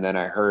 And then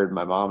I heard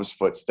my mom's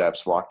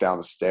footsteps walk down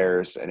the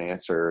stairs and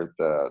answer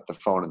the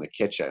phone in the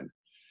kitchen.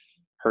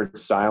 Heard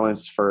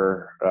silence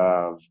for,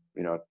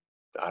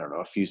 I don't know,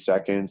 a few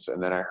seconds.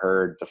 And then I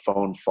heard the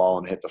phone fall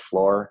and hit the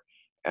floor.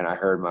 And I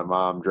heard my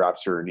mom drop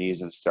to her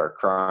knees and start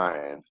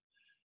crying.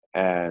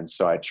 And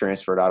so I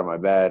transferred out of my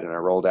bed and I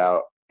rolled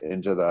out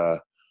into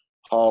the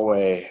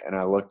hallway and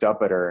I looked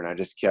up at her and I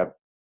just kept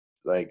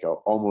like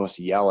almost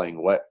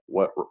yelling,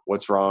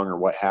 what's wrong or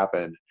what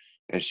happened?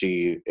 And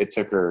it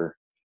took her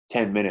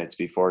 10 minutes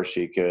before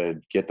she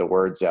could get the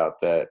words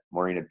out that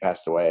Maureen had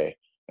passed away.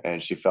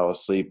 And she fell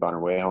asleep on her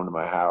way home to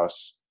my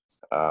house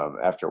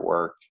after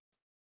work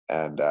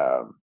and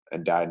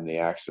died in the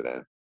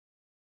accident.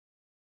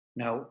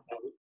 Now,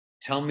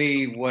 tell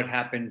me what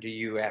happened to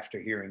you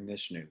after hearing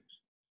this news.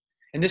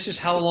 And this is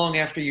how long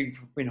after you've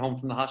been home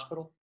from the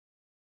hospital?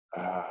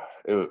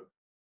 It was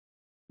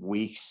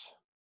weeks.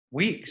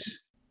 Weeks.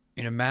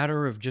 In a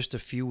matter of just a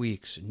few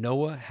weeks,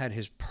 Noah had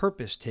his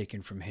purpose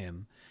taken from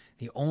him.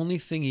 The only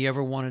thing he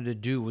ever wanted to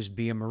do was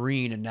be a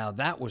Marine, and now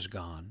that was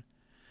gone.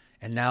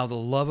 And now the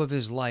love of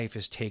his life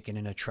is taken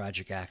in a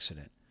tragic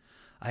accident.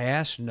 I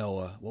asked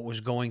Noah what was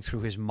going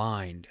through his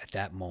mind at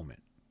that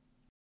moment.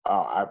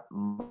 My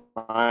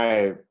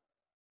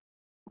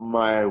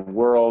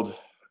world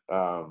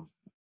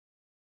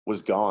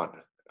was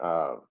gone.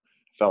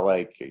 Felt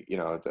like,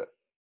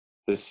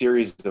 the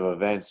series of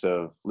events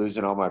of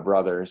losing all my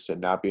brothers and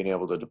not being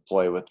able to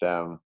deploy with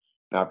them,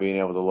 not being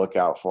able to look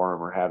out for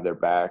them or have their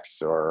backs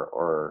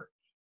or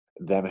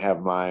them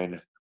have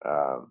mine.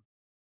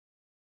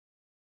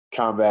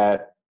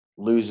 Combat,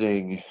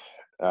 losing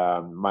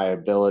my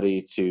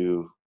ability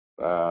to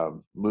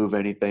move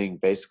anything,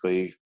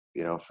 basically,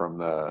 from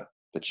the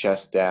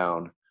chest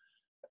down,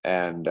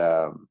 and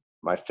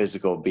my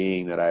physical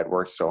being that I had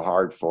worked so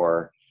hard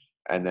for,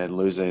 and then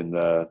losing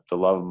the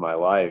love of my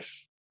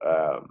life.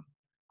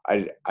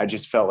 I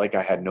just felt like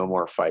I had no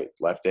more fight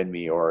left in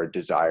me or a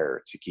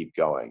desire to keep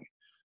going.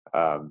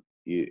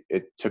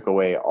 It took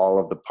away all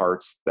of the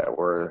parts that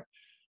were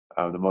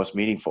the most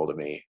meaningful to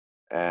me,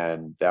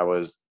 and that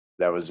was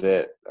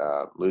it.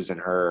 Losing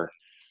her,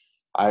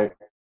 I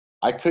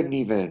couldn't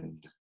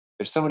even,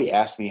 if somebody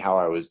asked me how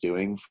I was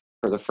doing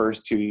for the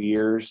first 2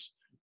 years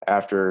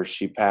after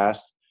she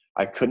passed,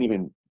 I couldn't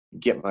even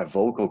get my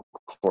vocal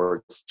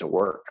cords to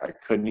work. I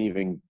couldn't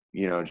even,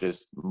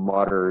 just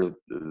mutter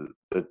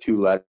the two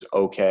letters,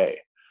 okay.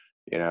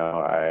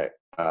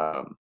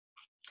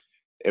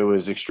 It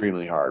was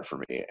extremely hard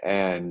for me.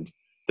 And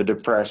the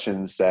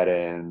depression set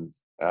in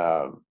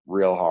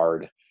real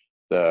hard.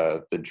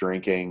 The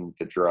drinking,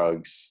 the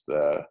drugs,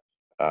 the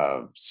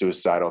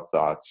suicidal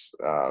thoughts,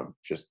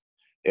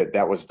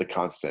 that was the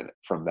constant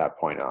from that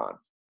point on.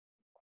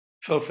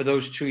 So for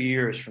those 2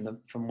 years,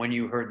 from when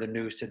you heard the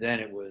news to then,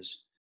 it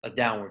was a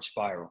downward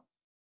spiral.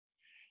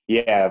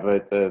 Yeah,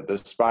 but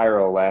the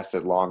spiral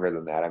lasted longer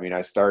than that. I mean,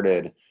 I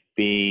started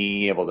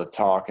being able to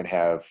talk and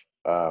have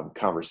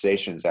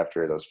conversations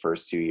after those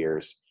first 2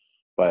 years,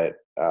 but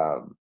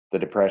the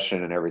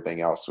depression and everything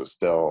else was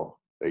still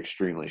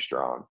extremely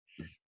strong.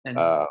 And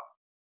no,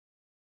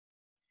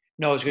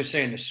 I was going to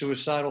say, in the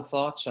suicidal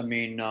thoughts, I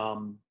mean,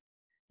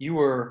 you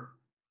were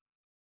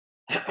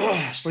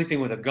sleeping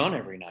with a gun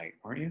every night,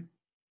 weren't you?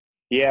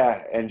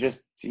 Yeah, and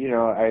just,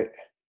 I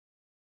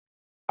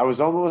was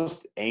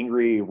almost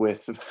angry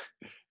with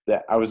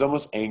that. I was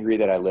almost angry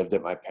that I lived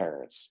at my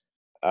parents'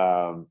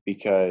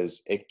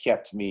 because it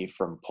kept me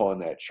from pulling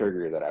that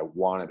trigger that I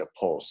wanted to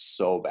pull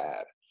so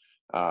bad.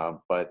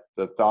 But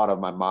the thought of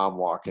my mom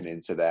walking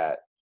into that,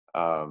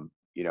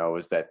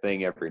 was that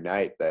thing every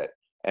night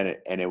and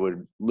it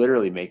would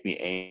literally make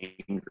me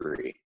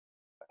angry.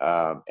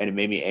 And it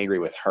made me angry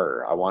with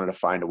her. I wanted to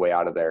find a way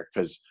out of there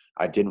because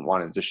I didn't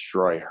want to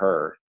destroy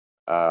her.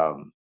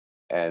 And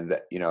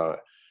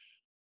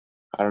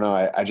I don't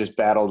know. I just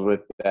battled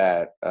with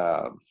that.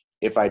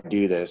 If I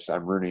do this,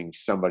 I'm ruining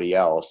somebody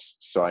else.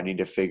 So I need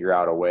to figure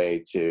out a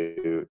way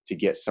to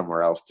get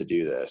somewhere else to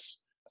do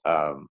this,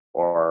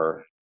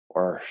 or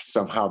or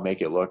somehow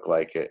make it look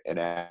like an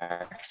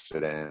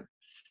accident.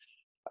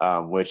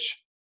 Which,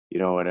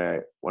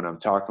 when I'm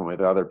talking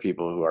with other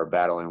people who are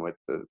battling with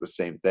the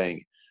same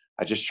thing,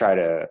 I just try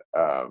to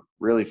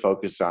really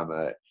focus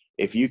on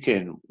if you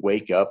can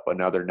wake up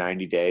another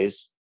 90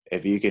 days,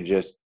 if you can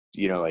just,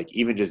 like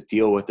even just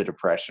deal with the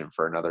depression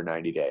for another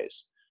 90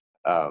 days,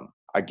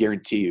 I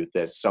guarantee you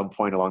that at some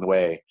point along the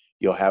way,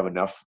 you'll have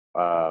enough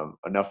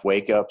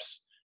wake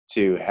ups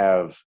to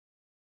have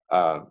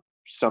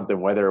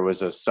something, whether it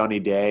was a sunny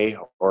day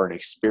or an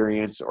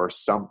experience or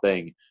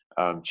something,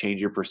 change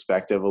your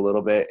perspective a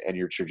little bit and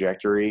your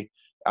trajectory.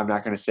 I'm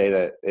not going to say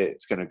that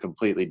it's going to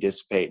completely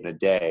dissipate in a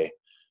day,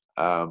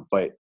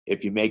 but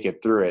if you make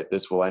it through it,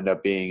 this will end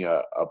up being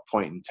a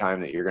point in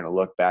time that you're going to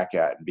look back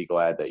at and be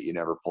glad that you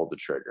never pulled the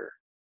trigger.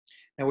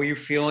 Now, were you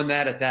feeling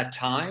that at that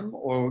time,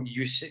 or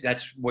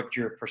that's what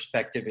your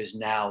perspective is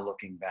now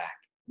looking back?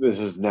 This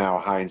is now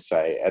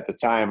hindsight. At the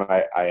time,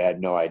 I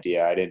had no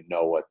idea. I didn't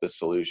know what the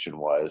solution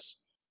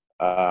was.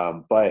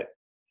 But,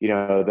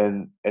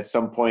 then at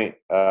some point,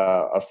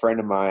 a friend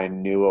of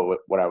mine knew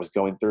what I was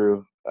going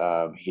through.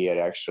 He had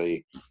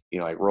actually,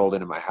 like rolled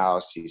into my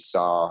house. He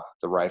saw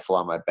the rifle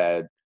on my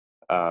bed,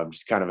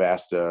 just kind of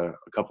asked a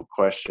couple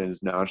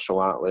questions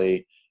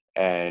nonchalantly,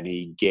 and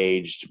he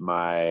gauged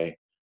my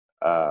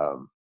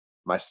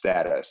my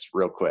status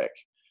real quick.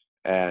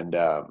 And,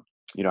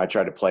 I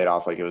tried to play it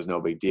off like it was no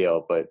big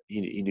deal, but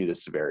he knew the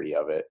severity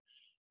of it.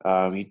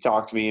 He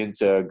talked me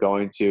into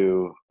going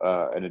to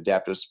an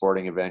adaptive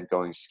sporting event,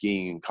 going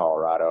skiing in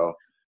Colorado,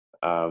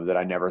 that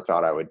I never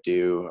thought I would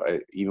do.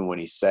 Even when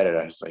he said it,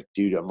 I was like,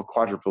 dude, I'm a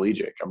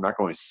quadriplegic. I'm not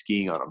going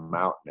skiing on a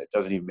mountain. It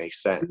doesn't even make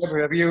sense.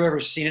 Have you ever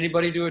seen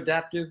anybody do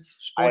adaptive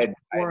sports I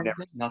before? had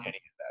never seen any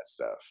of that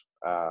stuff.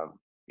 I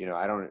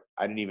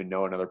didn't even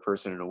know another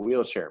person in a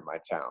wheelchair in my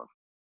town.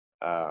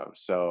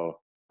 So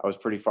I was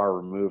pretty far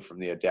removed from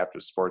the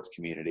adaptive sports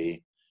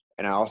community.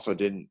 And I also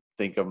didn't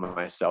think of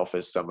myself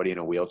as somebody in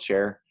a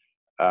wheelchair.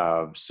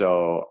 What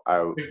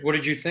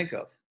did you think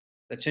of?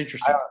 That's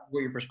interesting.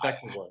 What your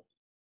perspective was.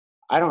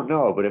 I don't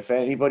know, but if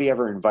anybody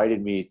ever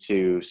invited me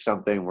to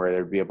something where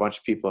there'd be a bunch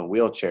of people in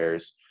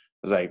wheelchairs,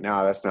 I was like,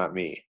 no, that's not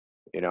me.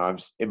 In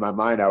my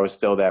mind, I was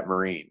still that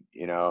Marine,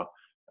 and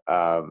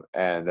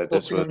that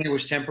this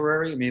was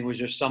temporary. I mean, was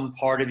there some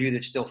part of you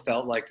that still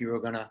felt like you were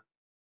going to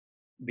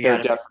be there out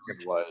of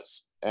definitely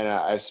was. And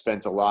I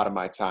spent a lot of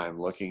my time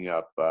looking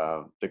up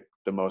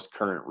the most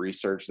current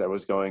research that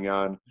was going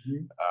on.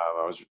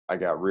 Mm-hmm. I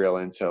got real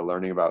into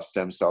learning about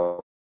stem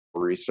cell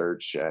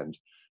research and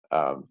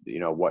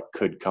what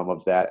could come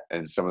of that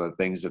and some of the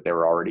things that they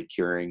were already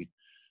curing.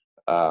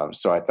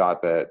 So I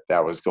thought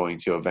that was going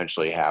to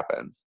eventually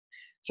happen.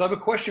 So I have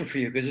a question for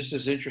you, because this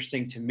is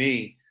interesting to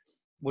me.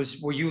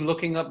 Were you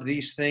looking up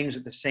these things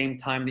at the same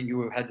time that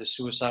you had the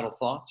suicidal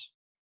thoughts?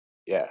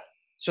 Yeah.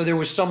 So there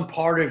was some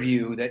part of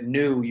you that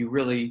knew you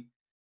really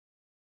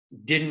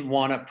didn't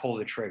want to pull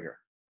the trigger.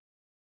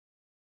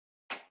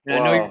 And I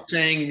know you're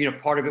saying,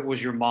 part of it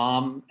was your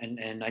mom,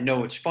 and I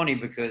know it's funny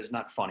because,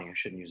 not funny, I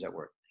shouldn't use that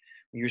word.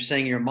 When you're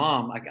saying your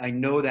mom, I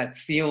know that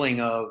feeling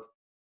of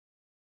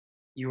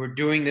you were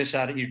doing this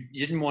you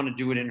didn't want to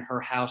do it in her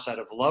house out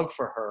of love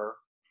for her,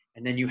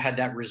 and then you had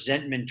that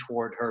resentment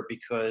toward her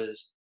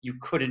because you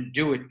couldn't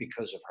do it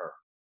because of her.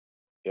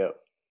 Yep.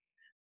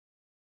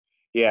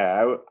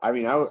 Yeah,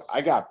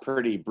 I got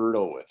pretty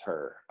brutal with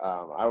her.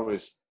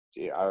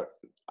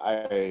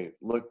 I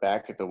look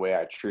back at the way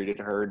I treated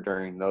her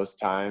during those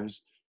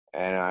times,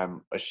 and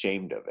I'm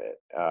ashamed of it,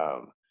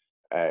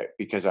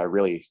 because I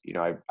really,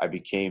 I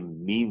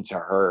became mean to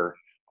her,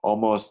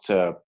 almost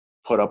to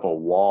put up a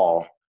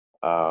wall,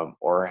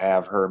 or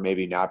have her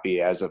maybe not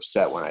be as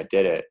upset when I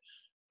did it.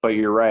 But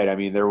you're right. I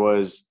mean, there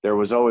was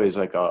always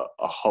like a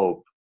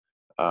hope,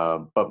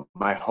 but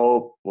my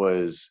hope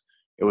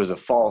it was a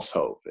false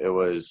hope. It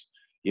was,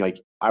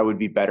 like I would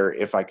be better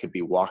if I could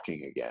be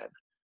walking again.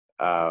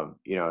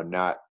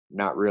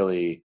 Not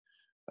really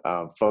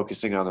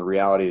focusing on the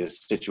reality of the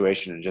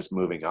situation and just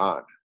moving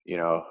on.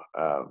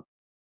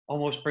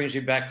 Almost brings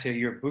you back to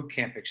your boot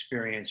camp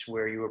experience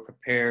where you were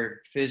prepared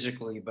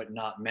physically but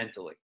not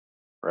mentally.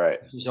 Right.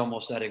 It was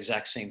almost that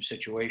exact same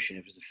situation.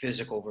 It was the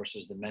physical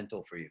versus the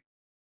mental for you.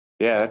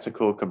 Yeah, that's a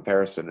cool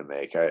comparison to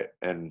make.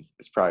 And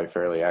it's probably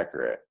fairly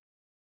accurate.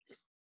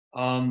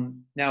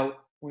 Now,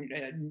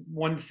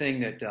 one thing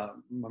that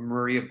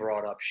Maria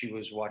brought up, she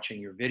was watching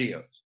your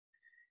videos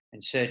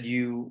and said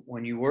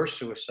when you were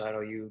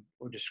suicidal, you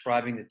were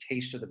describing the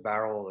taste of the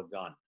barrel of the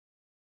gun.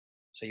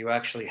 So you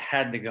actually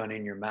had the gun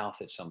in your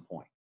mouth at some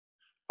point.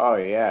 Oh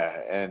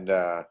yeah. And,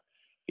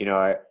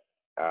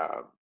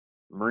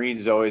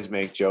 Marines always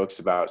make jokes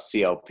about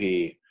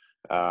CLP,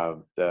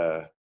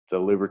 the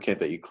lubricant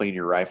that you clean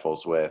your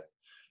rifles with,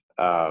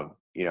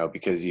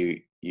 because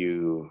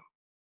you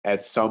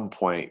at some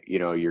point,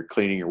 you're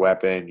cleaning your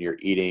weapon, you're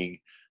eating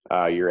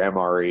your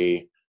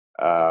MRE,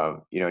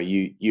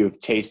 you've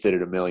tasted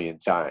it a million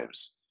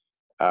times.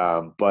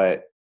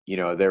 But,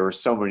 there were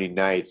so many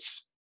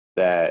nights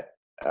that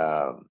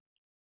I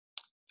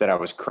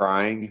was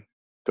crying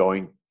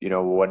when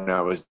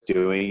I was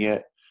doing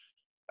it.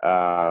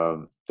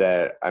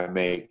 that I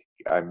made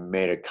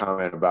a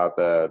comment about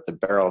the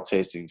barrel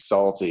tasting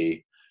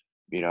salty,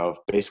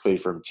 basically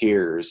from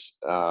tears,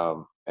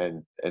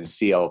 and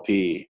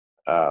CLP.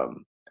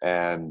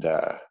 And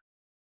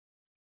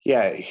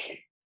yeah,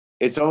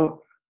 it's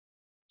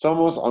it's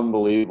almost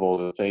unbelievable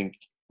to think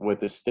with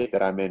the state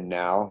that I'm in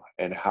now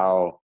and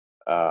how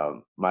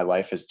my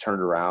life has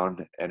turned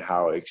around and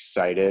how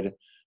excited,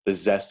 the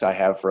zest I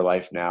have for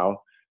life now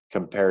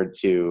compared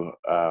to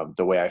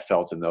the way I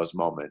felt in those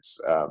moments.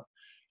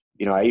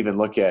 I even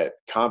look at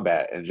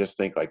combat and just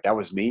think like that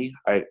was me.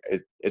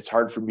 It's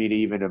hard for me to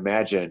even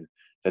imagine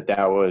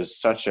that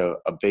was such a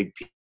big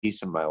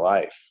piece of my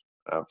life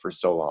for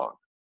so long.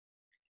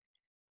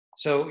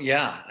 So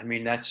yeah, I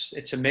mean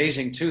it's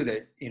amazing too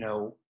that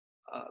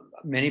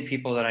many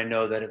people that I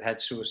know that have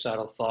had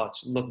suicidal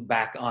thoughts look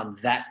back on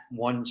that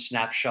one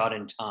snapshot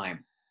in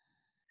time,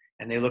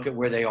 and they look at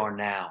where they are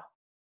now,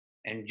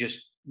 and just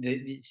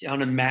it's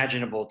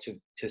unimaginable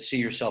to see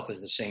yourself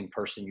as the same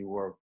person you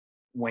were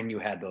when you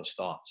had those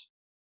thoughts.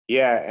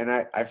 Yeah, and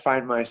I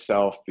find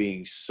myself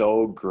being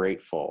so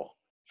grateful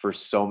for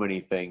so many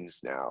things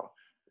now,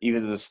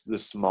 even the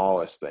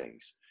smallest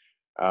things.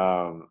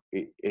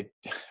 It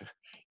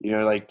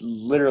like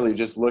literally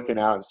just looking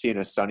out and seeing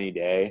a sunny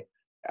day,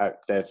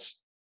 that's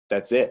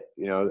it.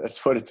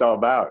 That's what it's all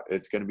about.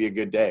 It's going to be a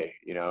good day.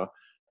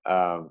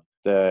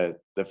 The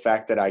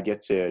fact that I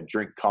get to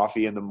drink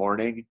coffee in the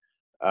morning,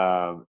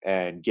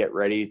 and get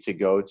ready to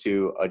go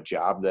to a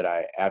job that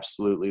I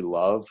absolutely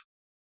love.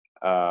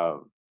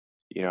 I'm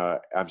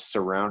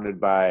surrounded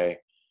by,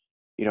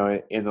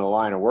 in the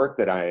line of work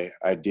that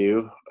I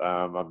do,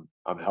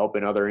 I'm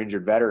helping other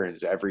injured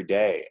veterans every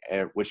day,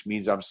 and which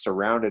means I'm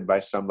surrounded by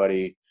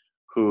somebody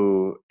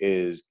who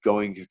is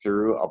going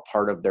through a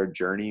part of their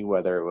journey,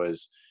 whether it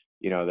was,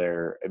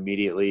 they're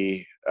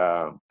immediately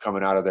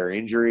coming out of their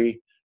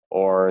injury,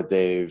 or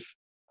they've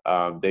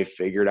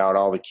figured out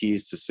all the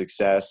keys to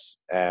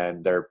success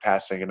and they're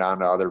passing it on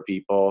to other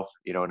people,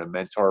 in a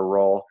mentor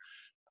role.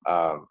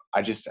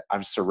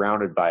 I'm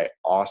surrounded by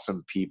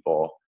awesome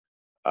people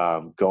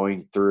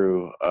going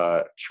through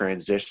a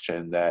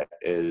transition that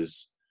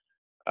is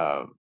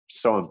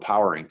so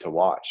empowering to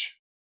watch.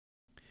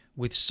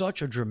 With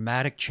such a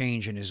dramatic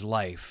change in his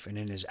life and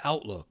in his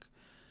outlook,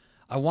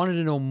 I wanted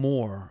to know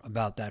more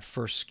about that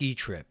first ski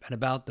trip and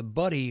about the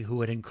buddy who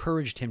had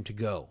encouraged him to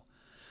go.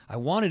 I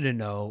wanted to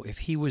know if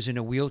he was in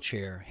a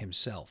wheelchair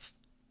himself.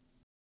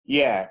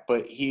 Yeah,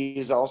 but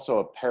he's also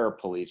a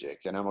paraplegic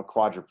and I'm a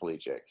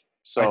quadriplegic.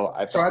 So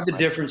I Describe thought the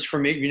difference for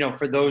me,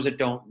 for those that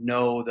don't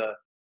know the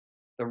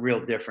real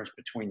difference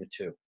between the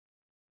two.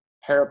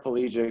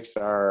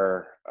 Paraplegics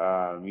are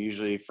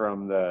usually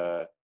from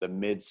the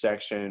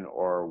midsection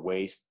or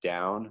waist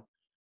down.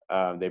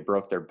 They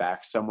broke their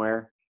back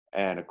somewhere,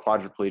 and a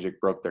quadriplegic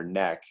broke their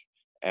neck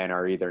and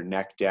are either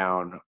neck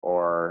down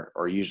or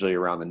usually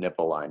around the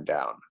nipple line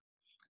down.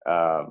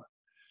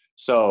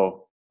 For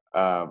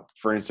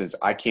instance,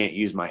 I can't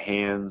use my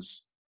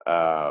hands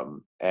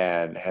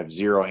and have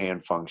zero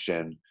hand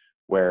function,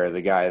 where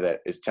the guy that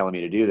is telling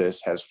me to do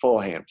this has full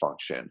hand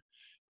function.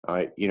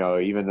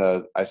 Even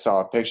though I saw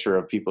a picture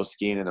of people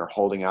skiing and they're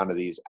holding onto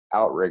these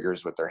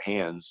outriggers with their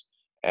hands,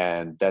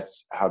 and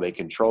that's how they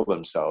control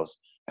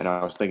themselves. And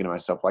I was thinking to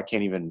myself, well, I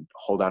can't even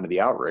hold onto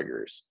the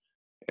outriggers.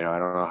 I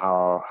don't know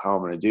how I'm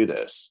going to do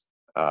this.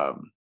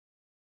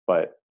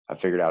 But I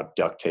figured out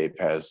duct tape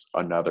has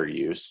another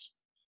use.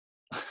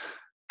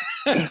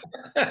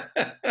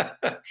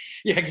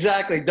 Yeah,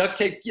 exactly. Duct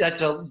tape,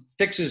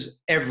 fixes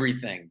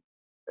everything.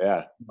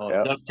 Yeah.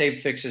 Yep. Duct tape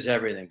fixes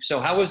everything.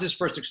 So how was this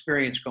first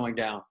experience going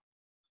down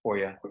for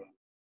you?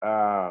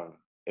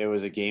 It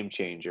was a game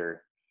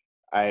changer.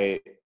 I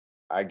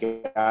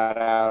got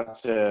out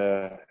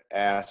to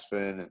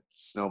Aspen,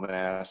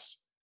 Snowmass.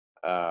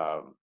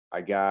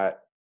 I got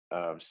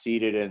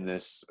seated in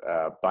this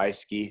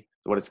bi-ski,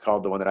 what it's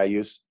called, the one that I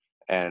use.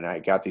 And I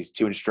got these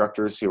two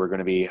instructors who were going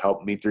to be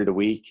helping me through the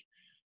week.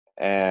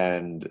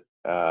 And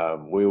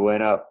we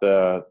went up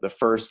the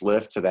first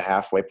lift to the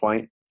halfway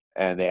point,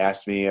 and they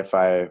asked me if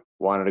I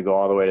wanted to go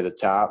all the way to the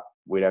top.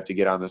 We'd have to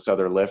get on this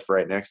other lift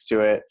right next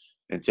to it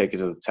and take it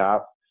to the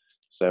top.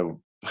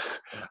 So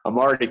I'm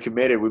already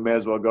committed. We may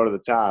as well go to the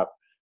top.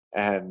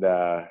 And,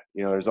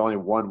 there's only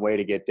one way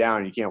to get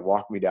down. You can't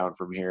walk me down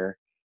from here.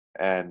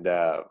 And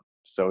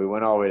so we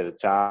went all the way to the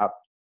top,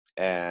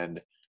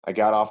 and I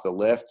got off the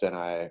lift, and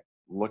I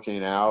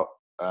looking out,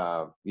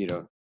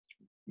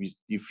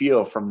 you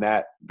feel from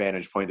that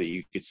vantage point that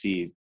you could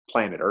see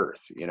planet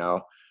Earth,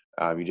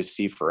 you just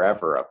see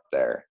forever up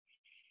there.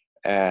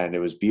 And it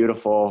was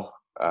beautiful.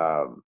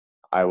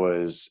 I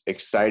was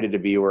excited to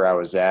be where I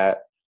was at.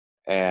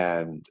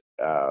 And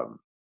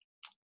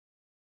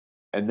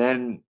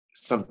then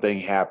something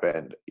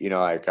happened,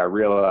 I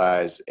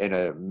realized in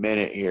a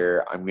minute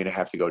here, I'm going to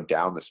have to go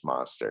down this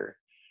monster.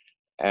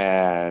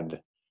 And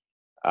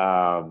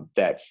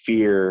that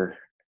fear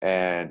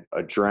and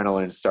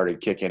adrenaline started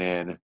kicking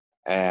in,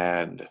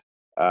 and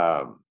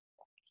the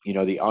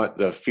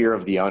fear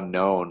of the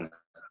unknown,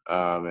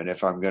 and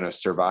if I'm going to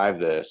survive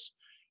this.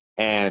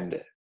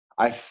 And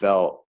I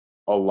felt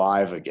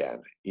alive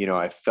again.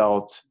 I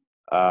felt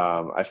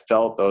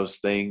those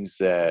things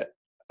that,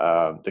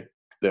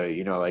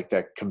 like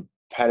that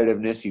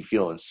competitiveness you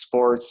feel in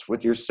sports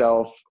with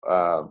yourself,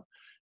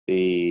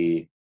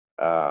 the,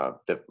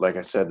 like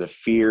I said, the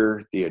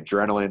fear, the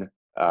adrenaline,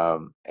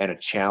 and a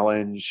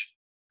challenge,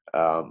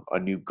 a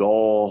new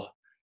goal,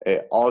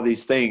 all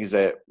these things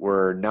that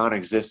were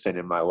non-existent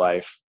in my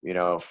life,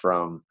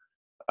 from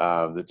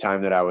the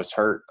time that I was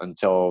hurt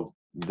until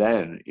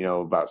then,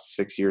 about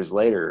 6 years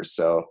later or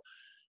so.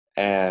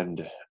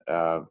 And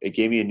it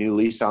gave me a new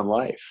lease on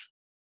life.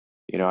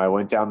 I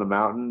went down the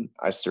mountain,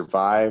 I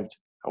survived,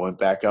 I went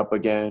back up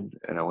again,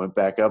 and I went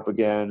back up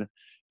again,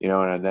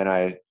 and then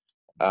I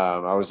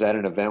was at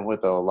an event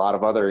with a lot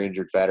of other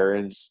injured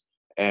veterans,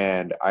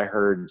 and I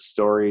heard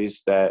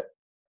stories that,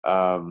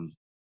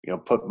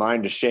 put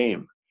mine to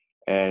shame.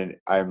 And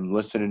I'm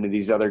listening to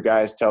these other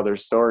guys tell their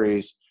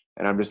stories,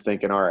 and I'm just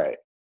thinking, all right,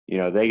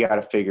 they got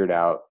it figured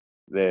out.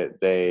 That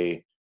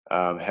they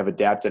have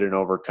adapted and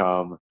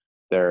overcome.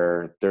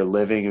 They're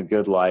living a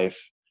good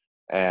life,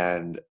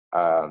 and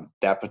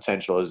that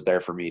potential is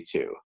there for me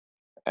too.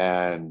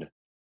 And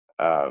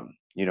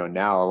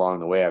now along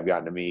the way, I've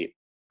gotten to meet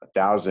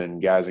 1,000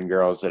 guys and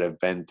girls that have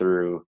been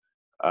through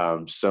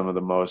some of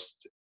the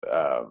most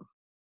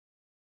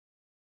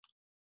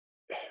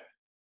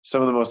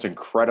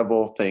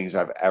incredible things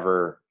I've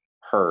ever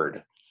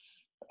heard.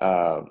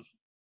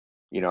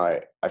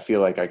 I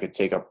feel like I could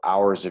take up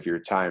hours of your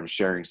time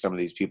sharing some of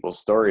these people's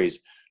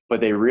stories,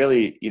 but they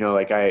really,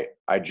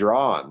 I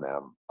draw on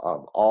them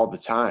all the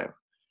time.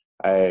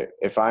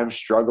 If I'm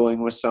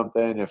struggling with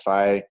something, if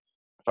I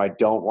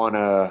don't want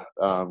to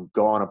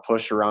go on a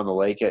push around the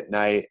lake at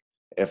night,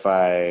 if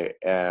I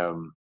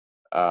am,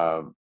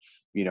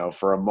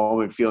 for a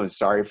moment feeling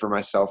sorry for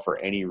myself for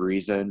any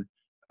reason,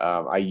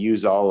 I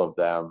use all of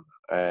them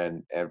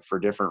and for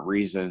different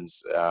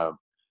reasons.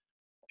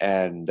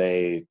 And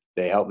they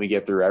help me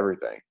get through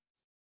everything.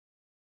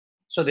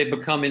 So they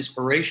become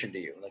inspiration to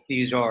you. Like,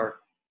 these are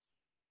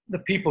the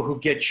people who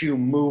get you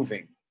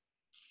moving.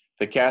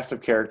 The cast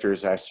of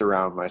characters I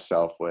surround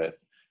myself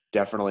with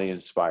definitely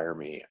inspire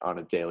me on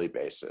a daily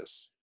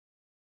basis.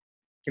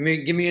 Give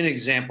me an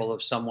example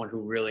of someone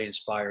who really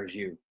inspires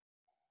you.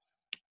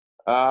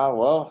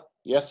 Well,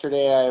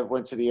 yesterday I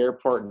went to the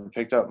airport and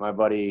picked up my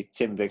buddy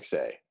Tim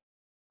Vixay.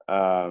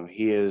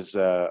 He is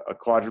a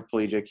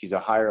quadriplegic. He's a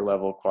higher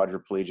level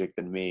quadriplegic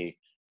than me,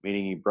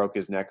 meaning he broke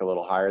his neck a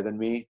little higher than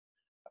me,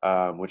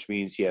 which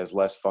means he has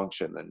less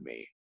function than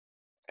me.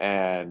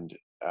 And,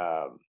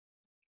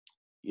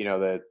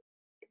 that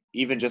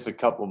even just a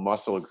couple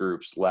muscle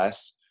groups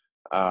less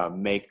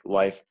make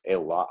life a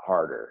lot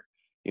harder.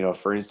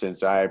 For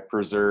instance, I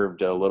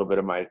preserved a little bit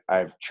of I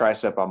have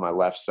tricep on my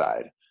left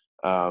side,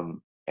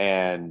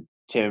 and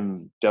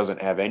Tim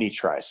doesn't have any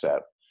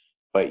tricep,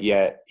 but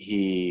yet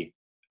he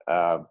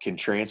can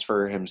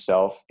transfer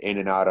himself in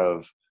and out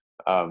of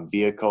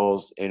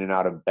vehicles, in and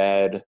out of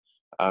bed,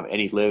 and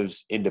he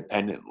lives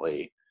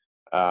independently.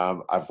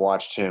 I've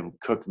watched him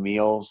cook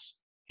meals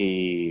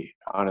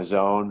on his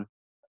own,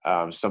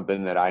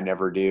 something that I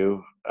never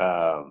do.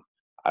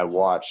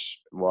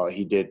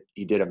 He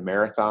did a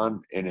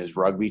marathon in his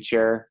rugby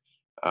chair,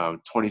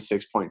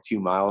 26.2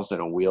 miles in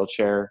a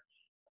wheelchair.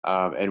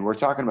 And we're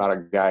talking about a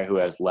guy who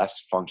has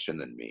less function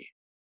than me.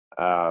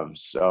 And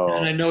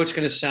I know it's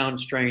going to sound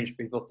strange,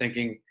 people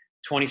thinking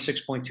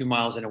 26.2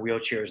 miles in a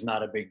wheelchair is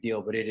not a big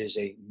deal, but it is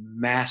a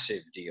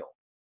massive deal.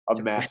 A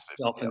massive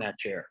deal. In that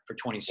chair for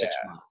 26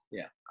 miles.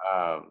 Yeah.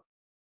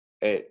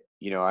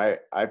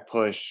 I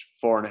push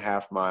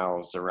 4.5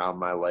 miles around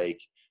my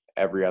lake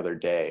every other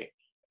day,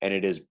 and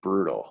it is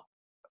brutal.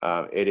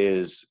 It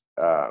is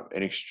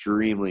an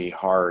extremely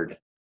hard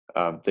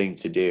thing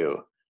to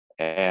do,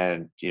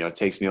 and it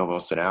takes me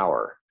almost an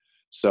hour.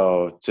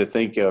 So to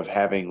think of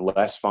having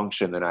less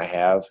function than I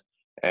have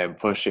and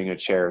pushing a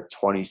chair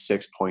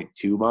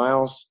 26.2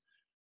 miles,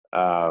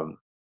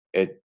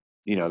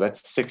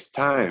 that's 6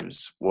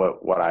 times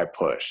what I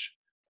push.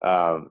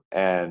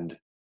 And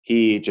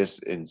he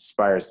just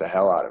inspires the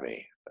hell out of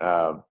me.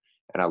 And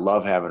I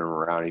love having him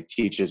around. He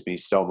teaches me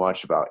so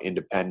much about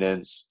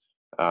independence.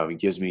 He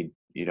gives me,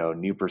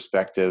 new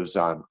perspectives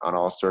on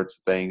all sorts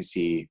of things.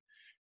 He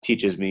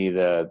teaches me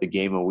the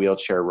game of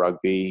wheelchair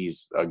rugby.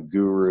 He's a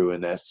guru in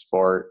that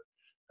sport.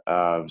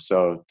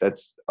 So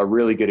that's a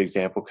really good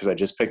example, because I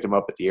just picked him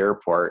up at the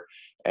airport,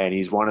 and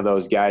he's one of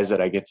those guys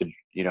that I get to,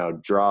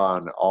 draw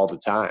on all the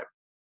time.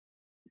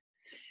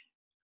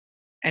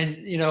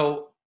 And,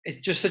 it's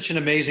just such an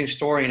amazing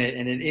story,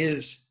 and it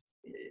is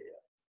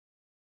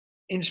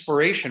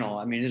inspirational.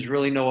 I mean, there's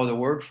really no other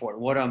word for it.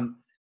 What I'm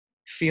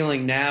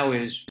feeling now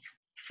is,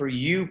 for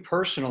you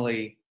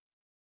personally,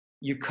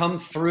 you come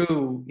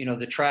through,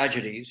 the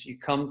tragedies, you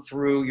come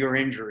through your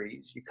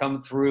injuries, you come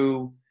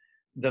through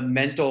the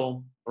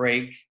mental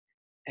break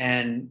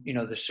and,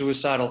 the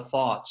suicidal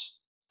thoughts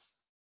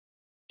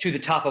to the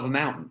top of a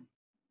mountain,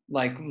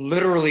 like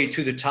literally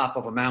to the top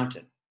of a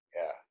mountain.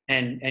 Yeah.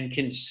 And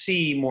can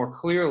see more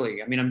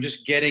clearly. I mean, I'm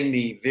just getting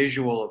the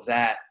visual of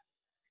that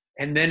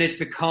And then it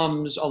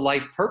becomes a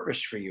life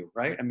purpose for you,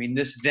 right? I mean,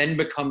 this then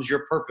becomes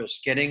your purpose,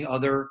 getting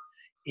other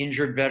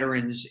injured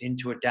veterans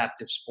into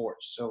adaptive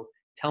sports. So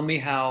tell me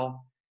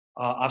how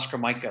Oscar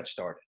Mike got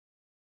started.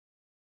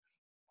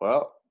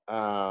 Well,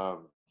 I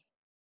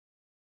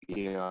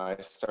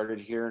started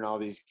hearing all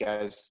these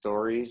guys'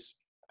 stories.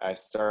 I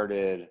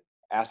started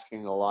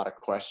asking a lot of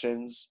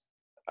questions.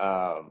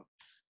 Um,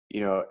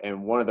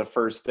 and one of the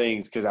first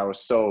things, because I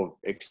was so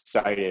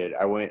excited,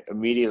 I went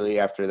immediately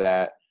after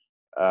that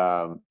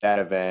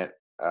event.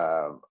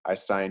 I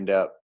signed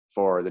up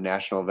for the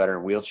National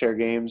Veteran Wheelchair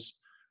Games,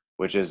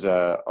 which is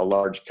a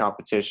large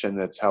competition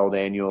that's held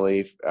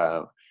annually,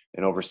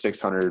 and over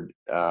 600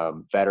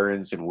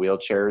 veterans in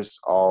wheelchairs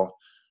all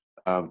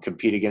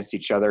compete against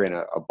each other in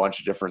a bunch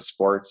of different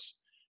sports.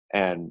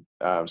 And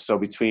so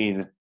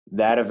between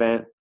that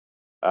event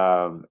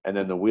and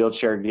then the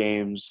wheelchair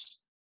games,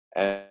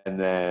 and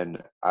then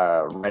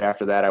right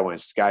after that, I went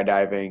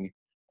skydiving,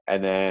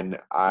 and then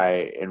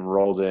I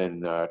enrolled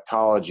in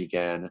college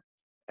again.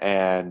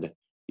 And,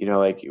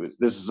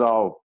 this is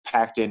all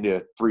packed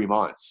into 3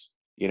 months,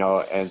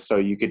 and so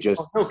you could Oh,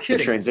 just, no the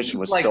kidding. transition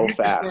was Like so you just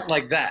went fast.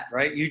 like that,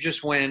 right? You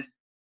just went,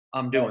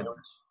 I'm doing this.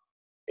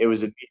 It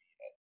was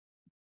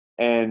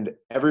And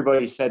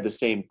everybody said the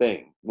same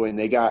thing when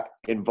they got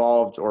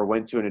involved or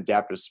went to an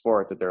adaptive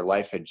sport, that their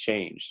life had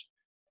changed.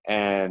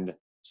 And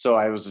so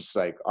I was just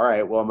like, all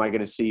right, well, am I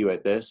going to see you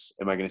at this?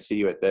 Am I going to see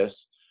you at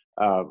this?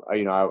 I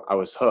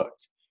was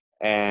hooked.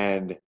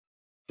 And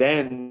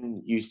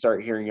then you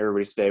start hearing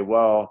everybody say,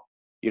 well,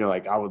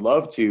 like, I would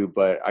love to,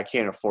 but I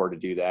can't afford to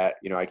do that.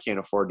 I can't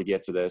afford to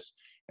get to this.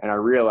 And I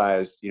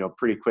realized,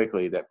 pretty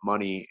quickly that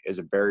money is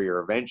a barrier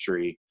of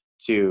entry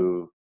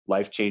to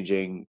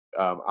life-changing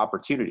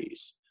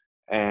opportunities.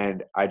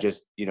 And I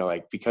just,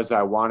 because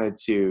I wanted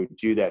to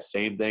do that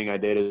same thing I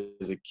did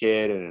as a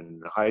kid and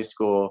in high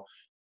school,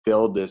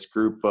 build this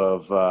group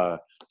of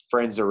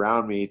friends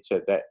around me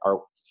that are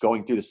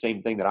going through the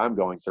same thing that I'm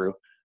going through,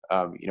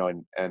 and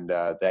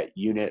that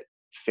unit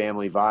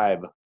family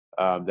vibe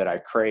that I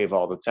crave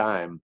all the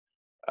time.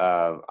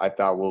 I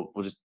thought we'll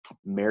just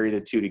marry the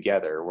two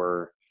together.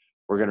 We're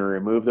going to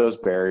remove those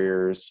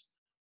barriers,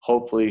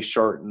 hopefully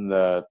shorten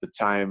the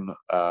time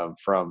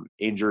from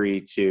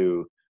injury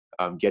to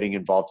getting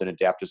involved in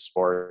adaptive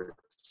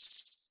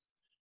sports,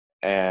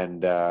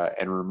 and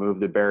remove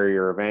the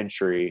barrier of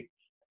entry,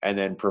 and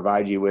then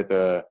provide you with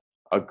a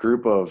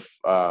group of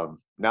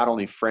not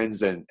only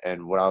friends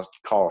and what I'll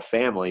call a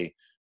family,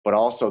 but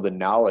also the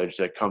knowledge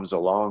that comes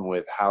along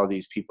with how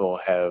these people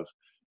have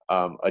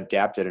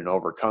adapted and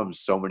overcome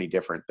so many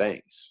different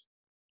things.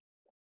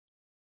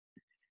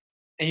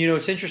 And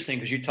it's interesting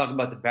because you talk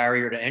about the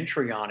barrier to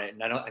entry on it,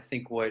 and I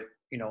think what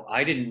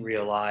I didn't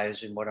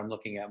realize, and what I'm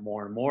looking at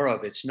more and more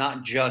of, it's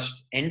not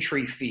just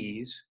entry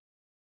fees,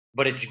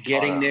 but it's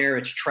getting there,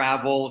 it's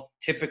travel.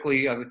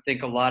 Typically, I would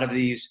think a lot of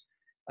these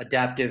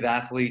adaptive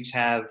athletes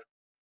have,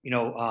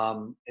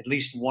 at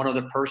least one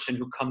other person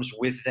who comes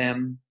with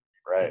them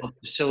to Right. help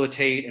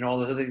facilitate and all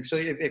those other things. So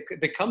it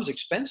becomes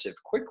expensive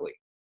quickly.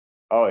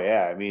 Oh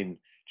yeah. I mean,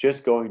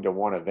 just going to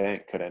one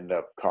event could end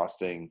up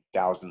costing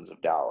thousands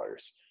of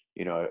dollars,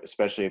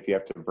 especially if you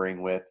have to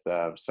bring with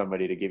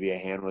somebody to give you a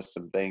hand with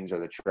some things, or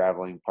the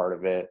traveling part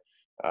of it,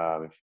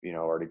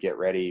 or to get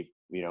ready,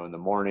 in the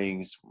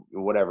mornings,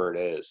 whatever it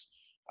is,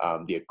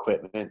 the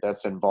equipment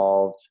that's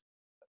involved.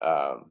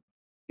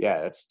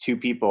 Yeah, that's two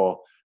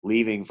people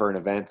leaving for an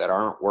event that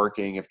aren't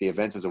working. If the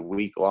event is a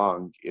week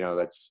long,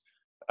 that's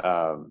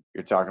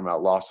you're talking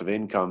about loss of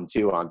income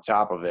too on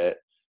top of it.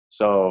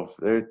 So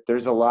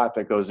there's a lot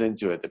that goes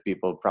into it that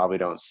people probably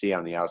don't see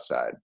on the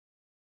outside.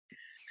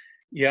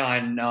 Yeah,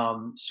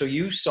 and so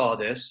you saw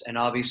this, and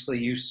obviously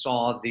you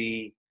saw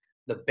the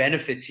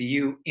benefit to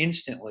you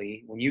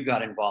instantly when you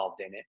got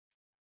involved in it.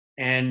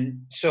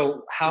 And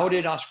so, how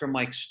did Oscar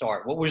Mike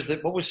start? What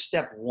was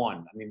step one?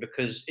 I mean,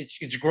 because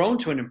it's grown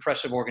to an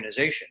impressive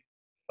organization,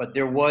 but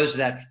there was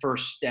that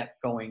first step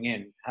going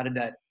in. How did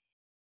that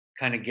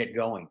kind of get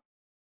going?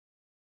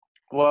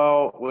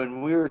 Well,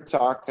 when we were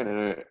talking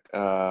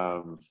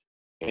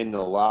in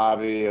the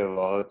lobby of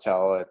a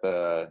hotel at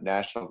the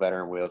National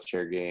Veteran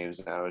Wheelchair Games,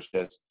 and I was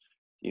just,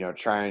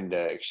 trying to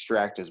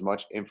extract as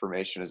much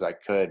information as I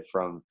could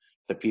from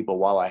the people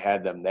while I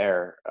had them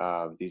there,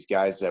 these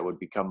guys that would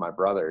become my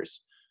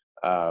brothers.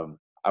 I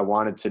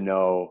wanted to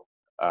know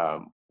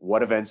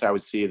what events I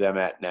would see them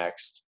at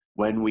next,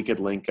 when we could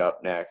link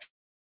up next.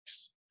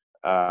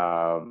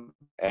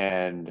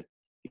 And,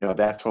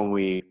 that's when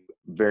we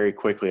very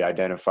quickly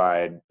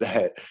identified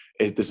that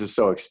if this is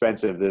so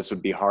expensive, this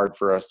would be hard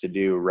for us to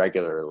do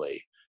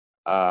regularly.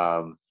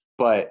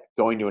 But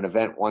going to an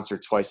event once or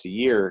twice a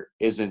year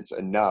isn't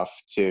enough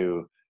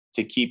to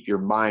keep your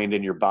mind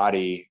and your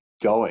body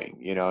going.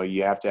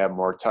 You have to have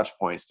more touch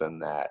points than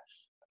that.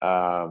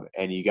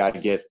 And you got to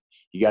get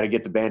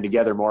the band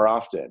together more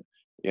often,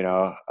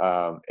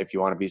 if you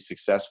want to be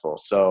successful.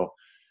 So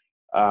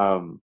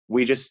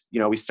we just,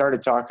 we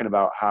started talking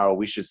about how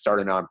we should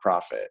start a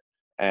nonprofit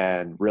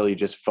and really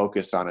just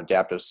focus on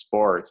adaptive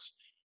sports.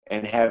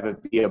 and have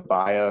it be a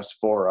by us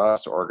for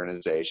us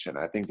organization.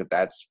 I think that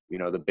that's, you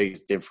know, the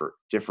biggest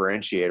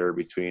differentiator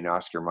between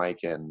Oscar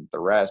Mike and the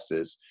rest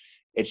is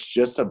it's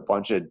just a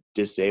bunch of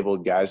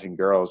disabled guys and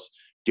girls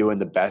doing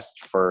the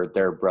best for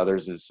their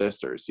brothers and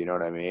sisters. You know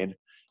what I mean?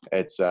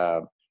 It's,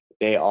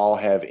 they all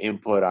have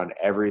input on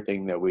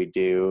everything that we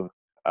do.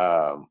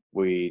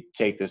 We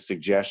take the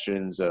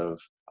suggestions of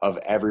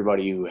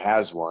everybody who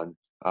has one,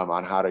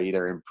 on how to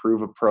either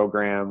improve a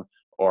program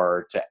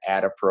or to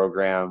add a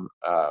program,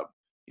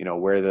 you know,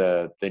 where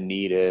the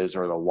need is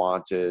or the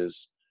want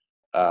is.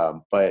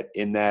 But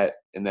in that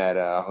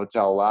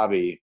hotel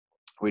lobby,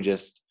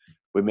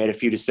 we made a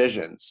few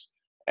decisions,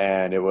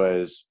 and it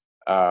was,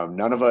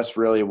 none of us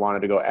really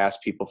wanted to go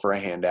ask people for a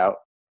handout.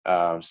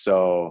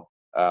 So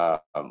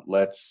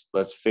let's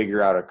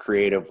figure out a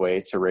creative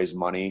way to raise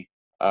money,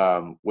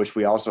 which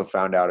we also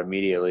found out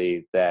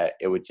immediately that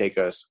it would take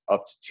us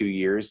up to 2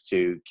 years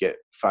to get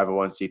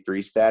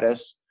 501c3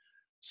 status.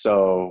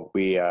 So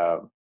we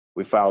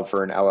filed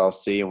for an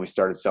LLC and we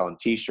started selling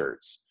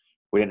T-shirts.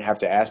 We didn't have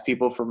to ask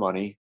people for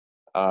money.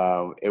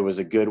 It was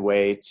a good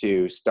way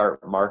to start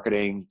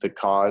marketing the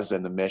cause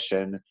and the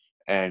mission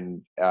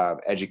and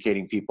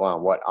educating people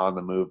on what On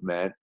the Move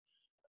meant.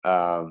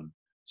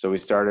 So we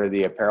started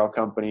the apparel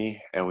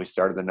company and we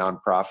started the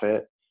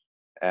nonprofit,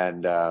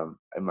 and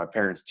in my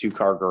parents'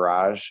 2-car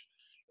garage.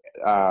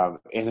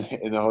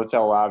 In the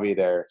hotel lobby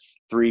there,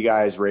 3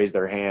 guys raised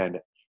their hand.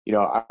 You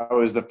know, I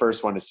was the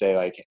first one to say,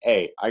 like,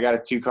 hey, I got a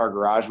 2-car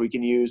garage we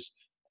can use.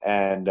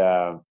 And,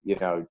 you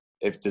know,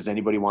 does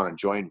anybody want to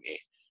join me?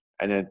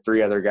 And then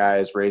 3 other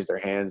guys raised their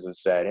hands and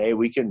said, hey,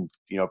 we can,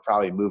 you know,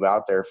 probably move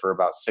out there for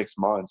about 6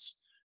 months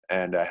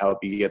and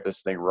help you get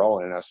this thing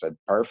rolling. And I said,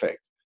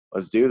 perfect,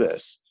 let's do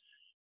this.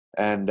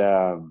 And,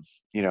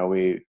 you know,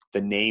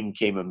 the name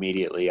came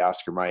immediately,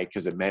 Oscar Mike,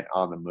 because it meant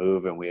on the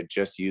move, and we had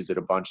just used it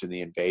a bunch in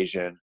the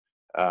invasion.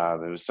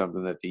 It was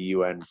something that the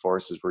UN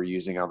forces were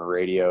using on the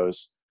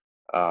radios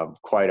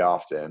quite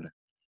often.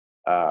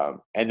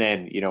 And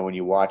then, you know, when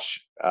you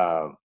watch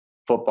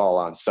football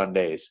on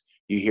Sundays,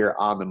 you hear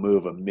on the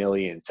move a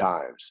million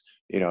times,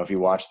 you know, if you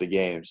watch the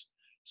games.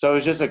 So it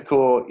was just it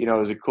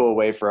was a cool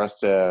way for us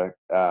to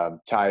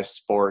tie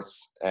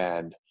sports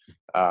and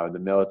the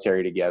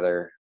military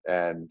together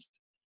and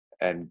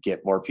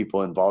get more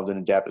people involved in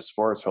adaptive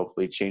sports,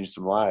 hopefully change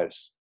some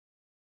lives.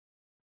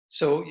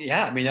 So,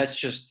 yeah, I mean, that's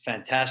just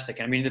fantastic.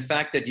 I mean, the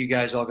fact that you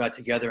guys all got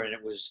together and it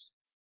was,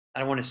 I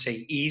don't want to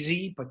say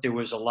easy, but there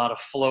was a lot of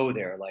flow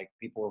there. Like,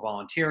 people were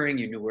volunteering,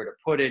 you knew where to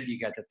put it, you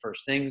got the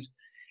first things,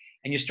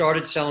 and you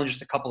started selling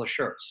just a couple of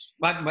shirts.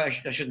 I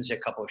shouldn't say a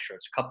couple of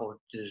shirts, a couple of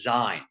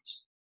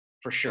designs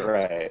for sure.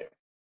 Right.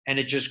 And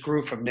it just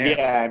grew from there.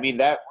 Yeah, I mean,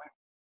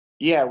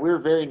 we were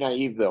very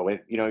naive though.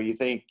 You know, you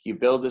think you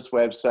build this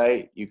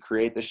website, you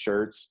create the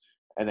shirts,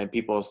 and then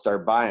people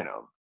start buying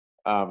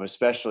them,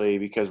 especially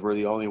because we're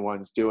the only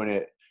ones doing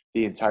it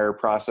the entire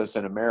process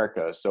in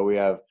America. So we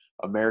have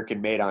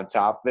American made on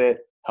top of it,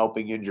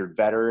 helping injured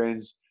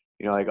veterans,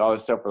 you know, like all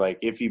this stuff. We're like,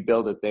 if you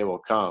build it, they will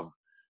come.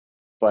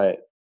 But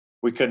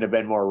we couldn't have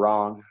been more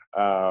wrong.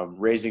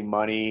 Raising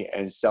money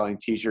and selling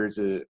T-shirts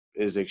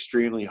is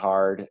extremely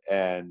hard.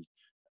 And,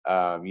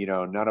 you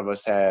know, none of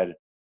us had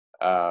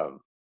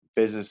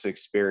business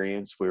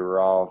experience. We were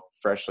all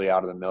freshly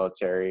out of the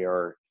military,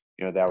 or,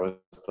 you know, that was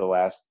the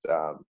last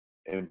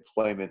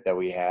employment that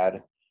we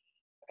had.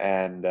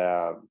 And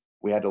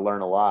we had to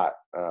learn a lot.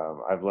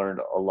 I've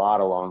learned a lot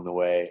along the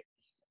way.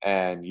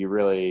 And you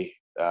really,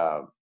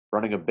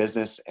 running a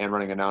business and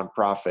running a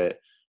nonprofit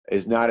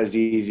is not as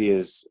easy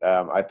as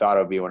I thought it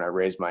would be when I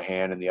raised my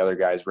hand and the other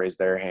guys raised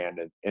their hand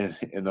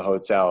in the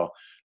hotel.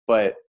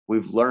 But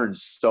we've learned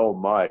so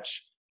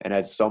much and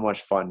had so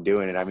much fun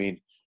doing it. I mean,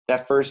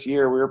 that first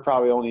year, we were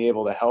probably only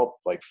able to help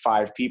like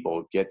 5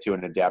 people get to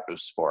an adaptive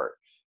sport.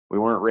 We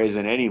weren't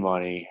raising any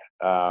money.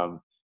 And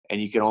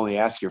you can only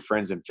ask your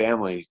friends and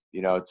family,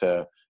 you know,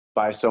 to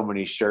buy so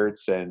many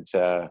shirts and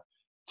to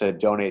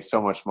donate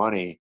so much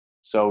money.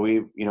 So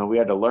we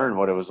had to learn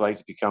what it was like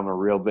to become a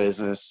real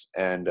business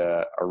and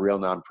a real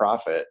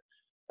nonprofit.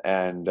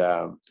 And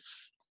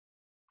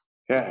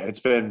it's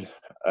been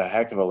a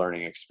heck of a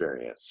learning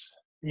experience.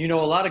 You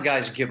know, a lot of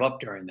guys give up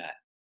during that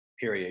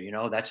period. You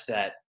know, that's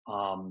that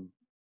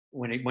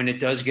when it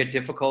does get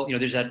difficult. You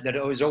know,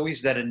 there's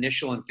always that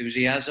initial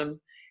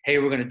enthusiasm. Hey,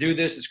 we're going to do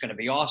this. It's going to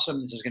be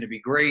awesome. This is going to be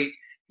great.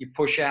 You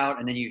push out,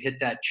 and then you hit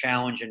that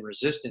challenge and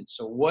resistance.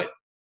 So, what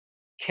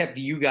kept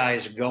you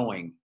guys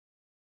going?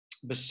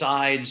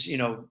 Besides, you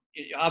know,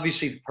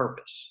 obviously the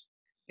purpose.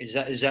 Is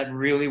that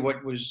really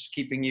what was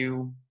keeping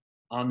you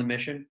on the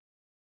mission?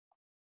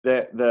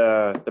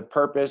 The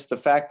purpose, the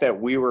fact that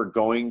we were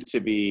going to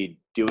be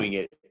doing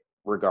it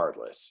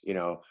regardless. You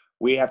know,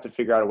 we have to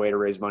figure out a way to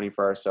raise money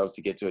for ourselves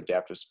to get to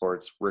adaptive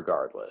sports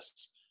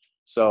regardless.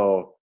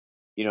 So,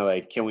 you know,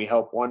 like, can we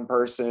help one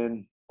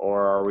person,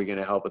 or are we going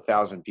to help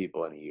 1,000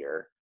 people in a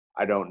year?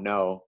 I don't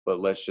know,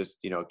 but let's just,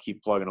 you know,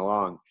 keep plugging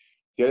along.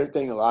 The other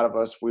thing, a lot of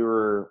us, we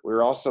were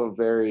also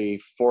very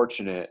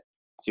fortunate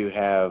to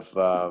have,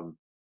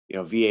 you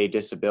know, VA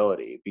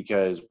disability,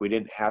 because we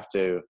didn't have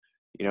to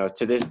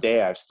to this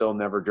day, I've still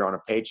never drawn a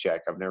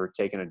paycheck. I've never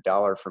taken a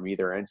dollar from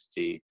either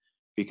entity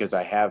because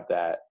I have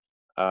that.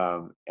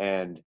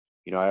 And,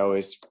 I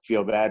always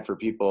feel bad for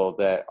people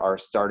that are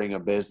starting a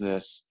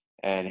business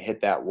and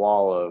hit that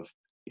wall of,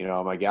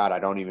 oh my God, I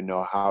don't even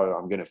know how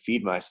I'm going to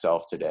feed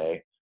myself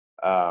today.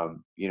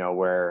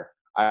 Where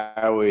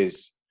I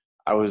always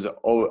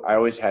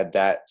had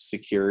that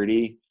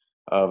security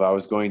of I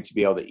was going to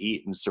be able to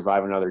eat and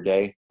survive another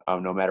day,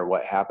 no matter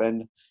what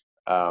happened.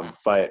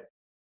 But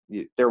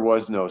there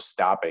was no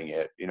stopping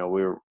it.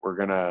 We're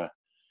gonna,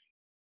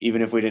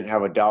 even if we didn't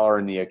have a dollar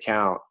in the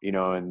account,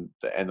 and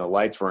the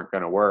lights weren't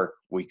going to work,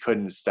 we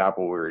couldn't stop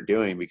what we were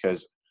doing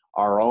because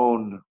our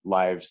own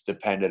lives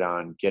depended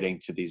on getting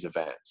to these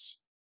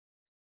events.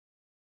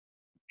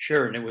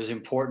 Sure. And it was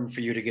important for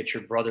you to get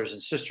your brothers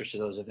and sisters to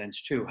those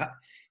events too.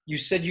 You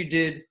said you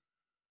did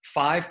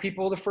 5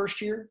 people the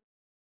first year?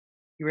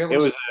 You were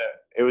able to?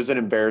 It was an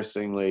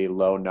embarrassingly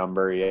low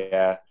number.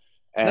 Yeah.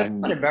 And that's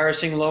not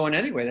embarrassing low in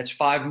any way. That's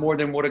 5 more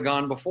than would have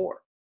gone before.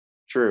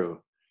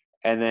 True.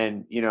 And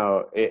then,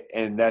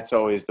 and that's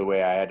always the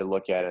way I had to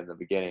look at it in the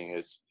beginning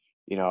is,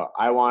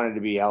 I wanted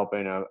to be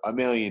helping a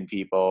million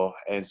people.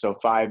 And so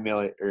 5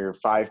 million or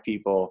 5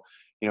 people,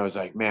 it's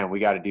like, man, we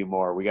got to do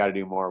more. We got to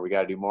do more. We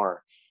got to do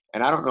more.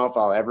 And I don't know if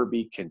I'll ever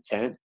be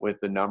content with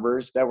the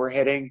numbers that we're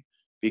hitting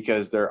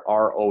because there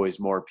are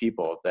always more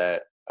people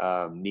that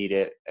need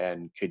it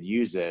and could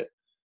use it.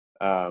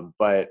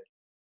 But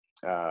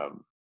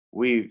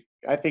we,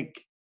 I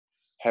think,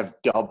 have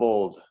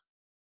doubled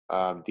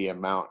the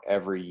amount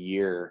every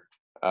year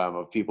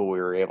of people we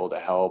were able to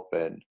help.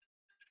 And,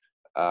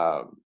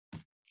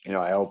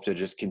 I hope to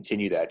just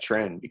continue that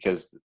trend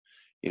because,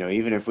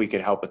 even if we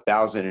could help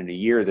 1,000 in a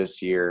year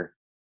this year,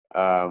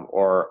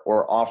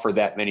 or offer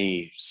that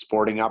many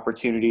sporting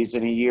opportunities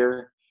in a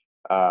year,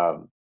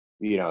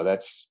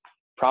 that's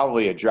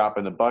probably a drop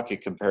in the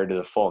bucket compared to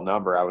the full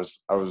number. I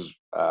was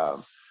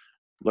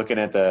looking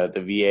at the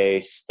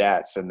VA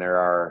stats, and there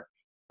are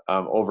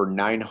over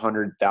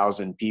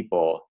 900,000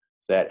 people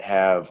that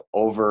have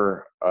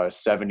over a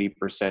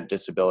 70%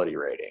 disability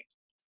rating.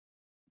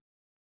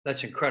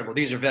 That's incredible.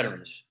 These are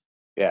veterans.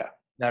 Yeah.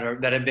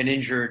 That have been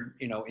injured,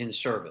 in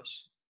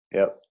service.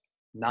 Yep.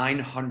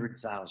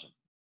 900,000.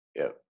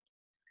 Yep.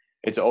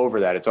 It's over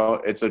that.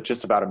 It's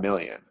just about 1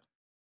 million.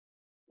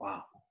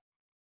 Wow.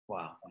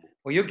 Well,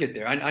 you'll get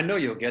there. I know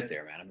you'll get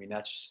there, man. I mean,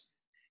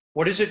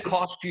 what does it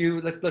cost you?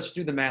 Let's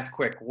do the math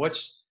quick. What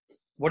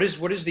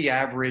is the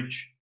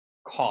average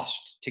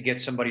cost to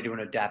get somebody to an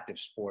adaptive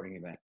sporting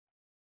event?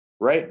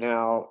 Right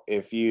now,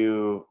 if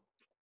you,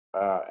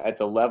 at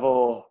the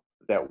level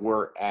that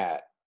we're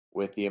at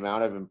with the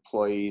amount of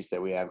employees that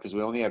we have, because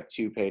we only have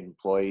 2 paid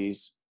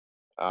employees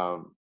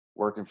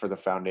working for the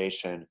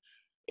foundation,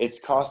 it's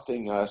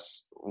costing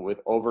us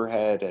with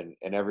overhead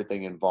and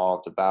everything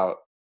involved about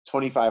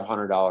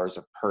 $2,500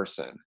 a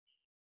person.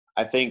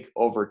 I think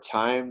over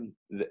time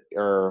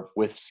or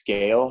with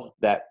scale,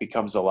 that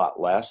becomes a lot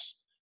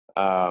less.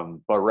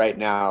 But right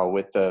now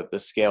with the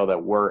scale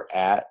that we're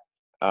at,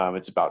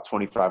 it's about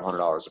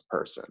 $2,500 a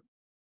person.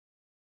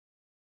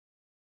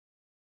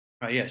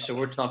 Yeah. So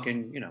we're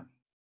talking,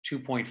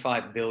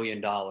 $2.5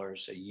 billion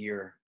a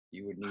year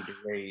you would need to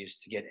raise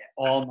to get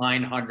all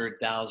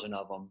 900,000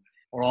 of them,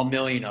 or all 1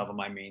 million of them,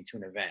 to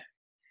an event.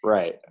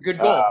 Right. Good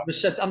goal.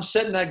 I'm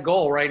setting that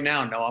goal right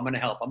now. No, I'm going to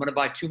help. I'm going to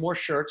buy 2 more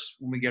shirts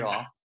when we get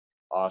off.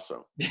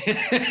 Awesome.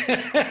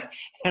 And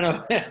I'm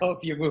going to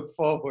help you move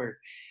forward.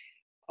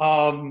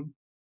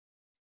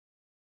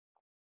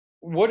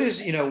 What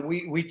is,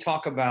 we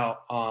talk about,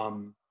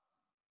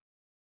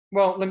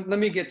 well, let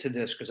me get to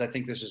this because I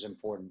think this is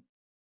important.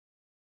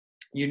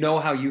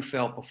 How you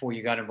felt before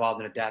you got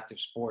involved in adaptive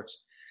sports.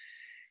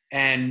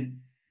 And,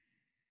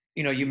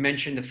 you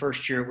mentioned the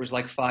first year it was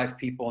like 5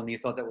 people and you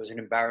thought that was an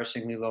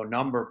embarrassingly low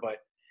number. But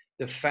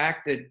the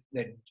fact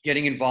that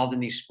getting involved in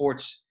these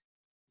sports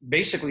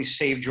basically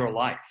saved your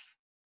life,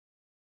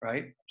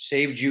 right?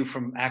 Saved you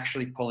from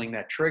actually pulling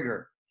that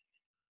trigger.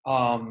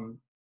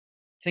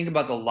 Think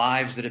about the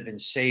lives that have been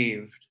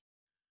saved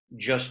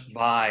just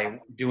by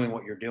doing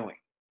what you're doing.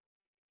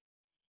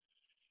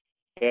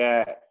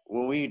 Yeah,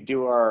 when we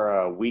do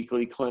our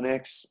weekly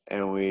clinics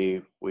and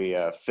we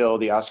fill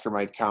the Oscar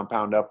Mike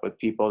compound up with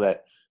people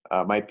that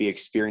might be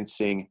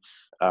experiencing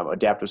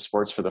adaptive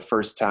sports for the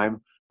first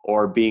time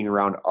or being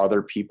around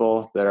other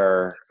people that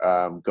are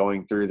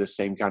going through the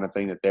same kind of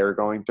thing that they're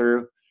going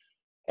through.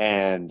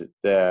 And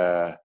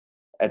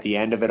at the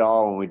end of it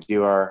all, when we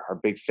do our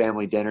big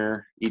family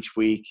dinner each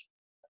week,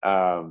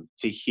 to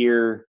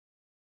hear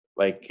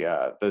like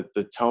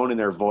the tone in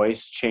their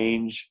voice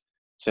change,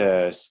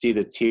 to see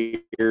the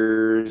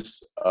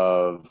tears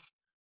of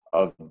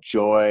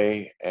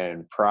joy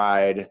and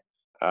pride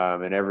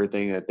and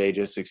everything that they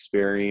just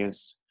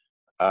experienced.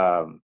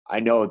 I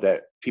know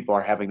that people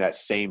are having that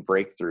same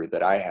breakthrough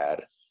that I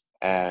had,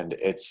 and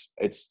it's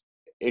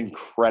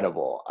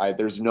incredible.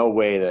 There's no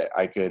way that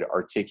I could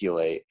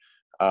articulate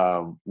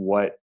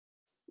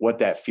what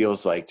that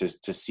feels like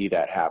to see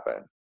that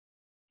happen.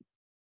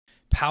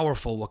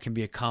 Powerful what can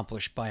be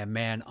accomplished by a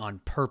man on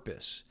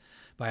purpose.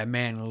 by a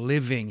man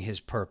living his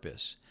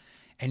purpose,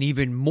 and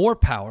even more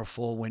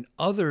powerful when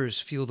others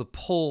feel the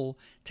pull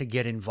to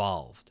get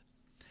involved.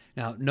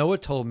 Now, Noah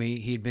told me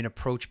he'd been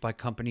approached by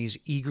companies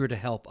eager to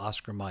help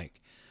Oscar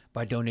Mike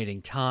by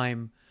donating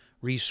time,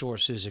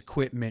 resources,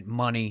 equipment,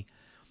 money.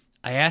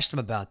 I asked him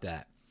about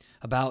that,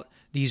 about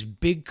these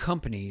big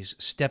companies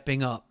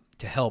stepping up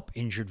to help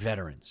injured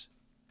veterans.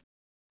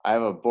 I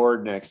have a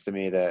board next to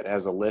me that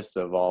has a list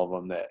of all of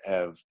them that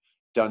have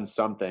done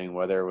something,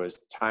 whether it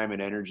was time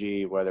and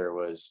energy, whether it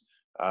was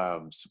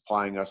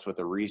supplying us with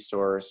a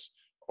resource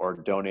or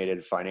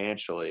donated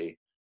financially.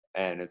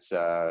 And it's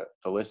the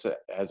list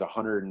has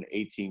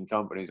 118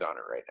 companies on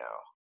it right now.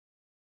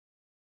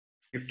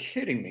 You're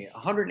kidding me.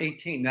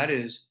 118. That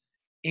is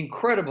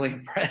incredibly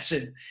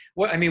impressive.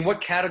 What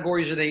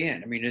categories are they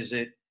in? I mean,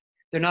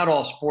 they're not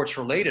all sports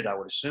related, I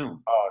would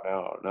assume. Oh,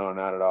 no,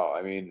 not at all.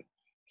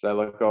 As I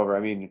look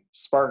over,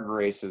 Spartan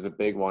Race is a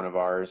big one of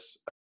ours,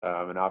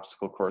 an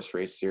obstacle course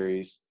race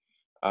series.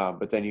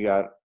 But then you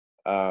got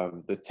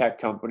the tech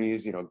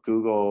companies,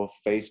 Google,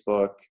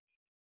 Facebook,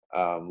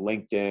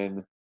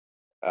 LinkedIn,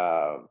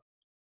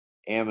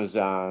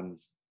 Amazon.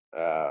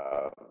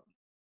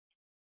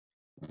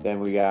 Then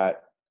we got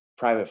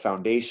private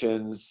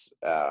foundations,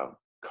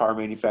 car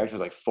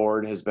manufacturers like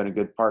Ford has been a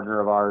good partner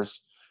of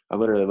ours. I'm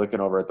literally looking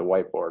over at the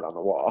whiteboard on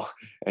the wall,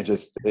 and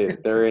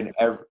they're in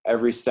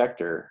every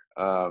sector.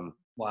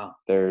 Wow.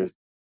 There's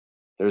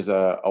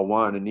a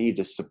want and a need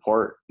to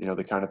support,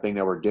 the kind of thing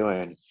that we're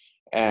doing.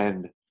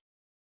 And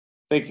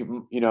I think,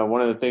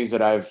 one of the things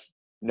that I've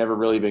never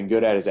really been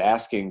good at is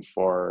asking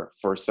for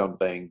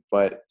something,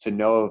 but to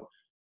know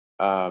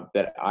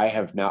that I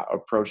have not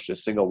approached a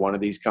single one of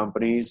these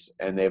companies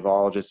and they've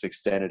all just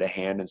extended a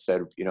hand and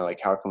said,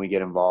 how can we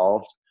get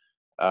involved?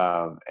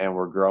 And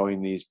we're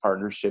growing these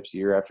partnerships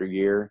year after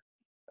year.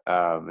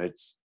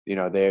 It's,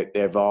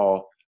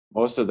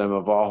 most of them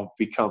have all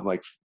become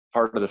like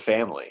part of the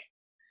family.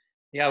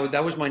 Yeah,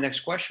 that was my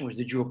next question was,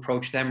 did you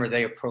approach them or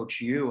they approach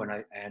you?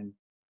 And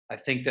I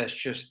think that's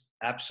just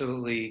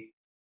absolutely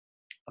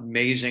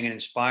amazing and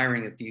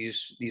inspiring that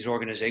these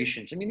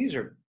organizations, these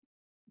are,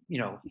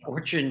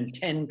 Fortune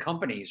 10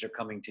 companies are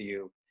coming to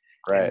you,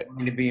 right, and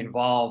wanting to be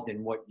involved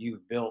in what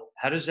you've built.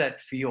 How does that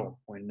feel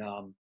when,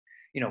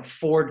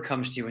 Ford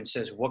comes to you and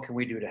says, what can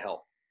we do to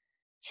help?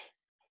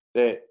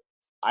 That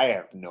I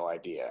have no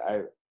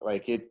idea.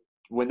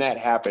 When that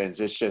happens,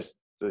 it's just,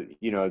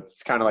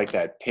 it's kind of like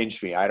that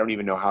pinch me. I don't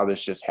even know how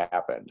this just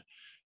happened.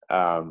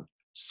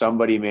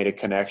 Somebody made a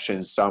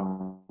connection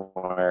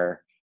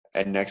somewhere,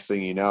 and next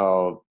thing you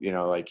know,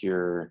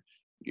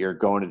 you're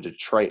going to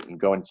Detroit and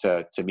going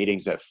to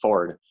meetings at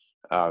Ford.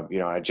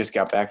 I just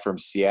got back from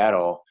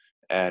Seattle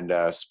and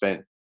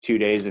spent 2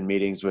 days in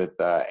meetings with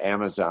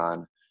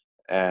Amazon,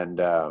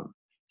 and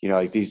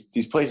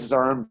these places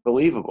are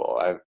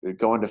unbelievable. I'm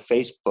going to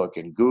Facebook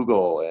and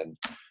Google, and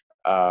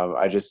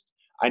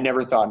I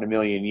never thought in a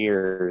million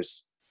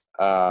years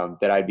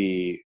that I'd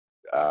be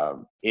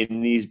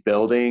in these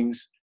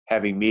buildings,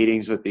 having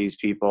meetings with these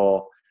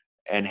people,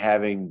 and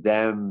having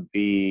them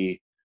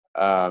be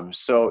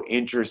so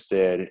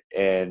interested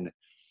in,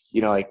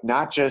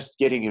 not just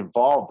getting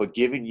involved, but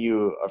giving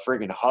you a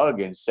friggin' hug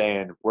and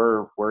saying,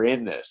 we're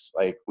in this.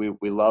 Like,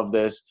 we love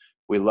this.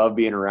 We love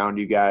being around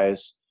you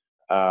guys.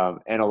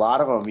 And a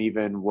lot of them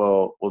even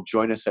will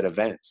join us at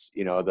events,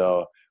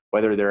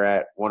 whether they're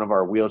at one of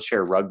our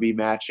wheelchair rugby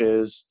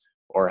matches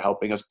or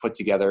helping us put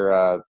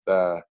together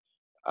the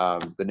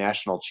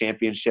national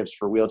championships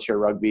for wheelchair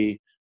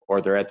rugby, or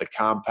they're at the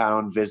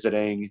compound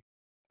visiting,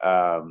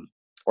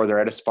 or they're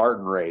at a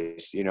Spartan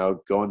race,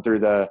 going through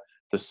the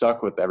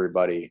suck with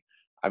everybody.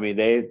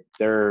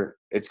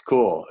 It's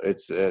cool.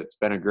 It's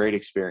been a great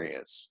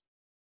experience.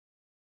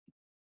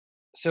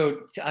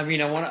 So,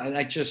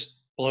 that just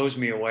blows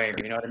me away.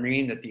 You know what I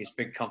mean? That these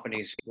big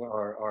companies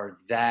are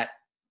that,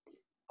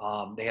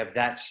 they have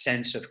that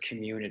sense of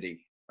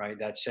community, right?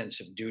 That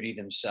sense of duty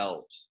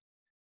themselves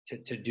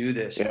to do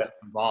this and get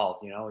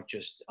involved, it's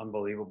just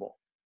unbelievable.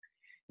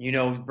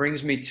 It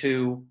brings me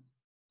to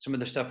some of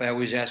the stuff I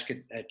always ask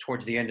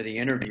towards the end of the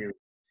interview.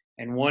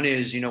 And one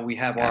is, we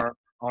have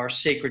our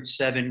sacred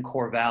 7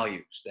 core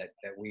values that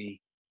we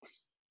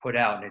put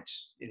out. And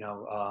it's,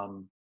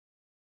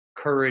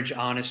 courage,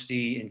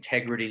 honesty,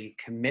 integrity,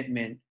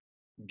 commitment,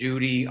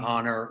 duty,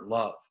 honor,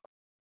 love.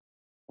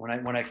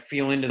 When I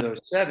feel into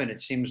those 7,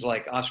 it seems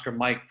like Oscar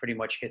Mike pretty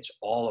much hits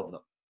all of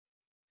them.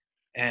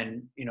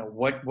 And,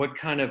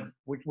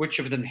 which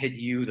of them hit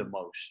you the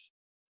most?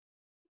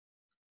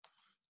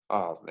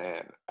 Oh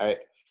man.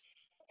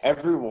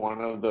 Every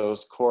one of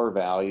those core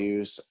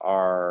values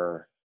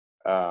are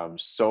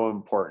so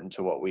important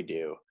to what we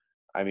do.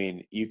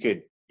 You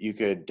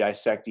could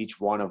dissect each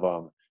one of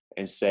them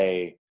and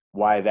say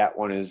why that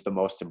one is the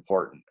most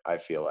important, I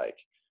feel like.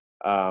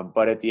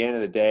 But at the end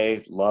of the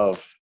day,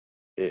 love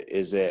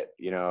is it.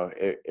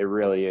 It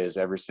really is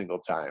every single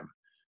time.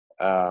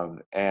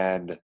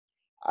 And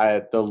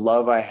the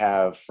love I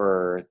have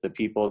for the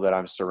people that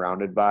I'm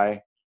surrounded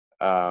by,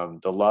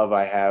 the love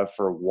I have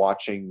for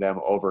watching them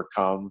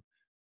overcome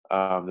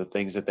the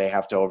things that they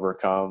have to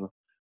overcome,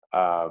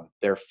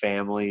 their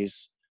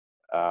families.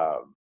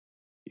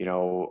 You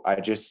know, I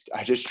just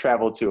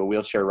traveled to a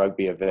wheelchair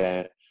rugby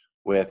event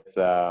with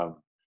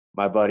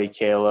my buddy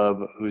Caleb,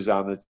 who's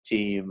on the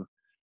team,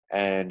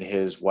 and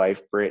his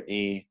wife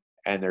Brittany,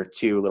 and their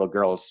two little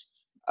girls.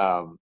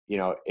 You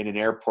know, in an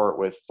airport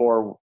with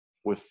four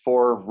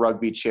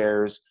rugby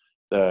chairs,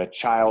 the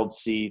child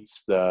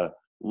seats, the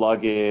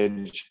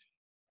luggage,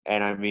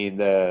 and I mean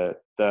the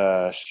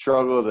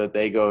struggle that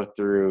they go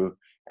through,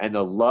 and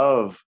the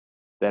love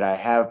that I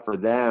have for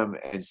them,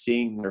 and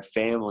seeing their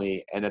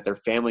family, and that their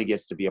family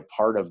gets to be a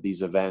part of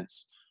these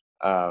events.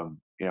 You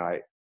know,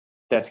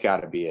 that's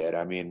got to be it.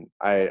 I mean,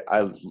 I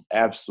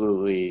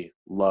absolutely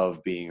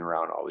love being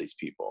around all these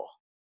people.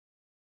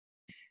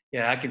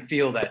 Yeah, I can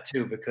feel that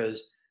too,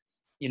 because,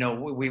 you know,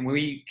 when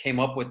we came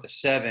up with the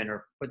seven,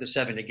 or put the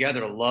seven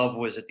together, love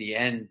was at the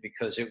end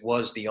because it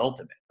was the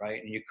ultimate,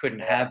 right? And you couldn't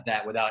have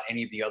that without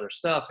any of the other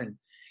stuff. And,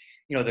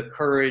 you know, the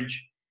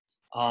courage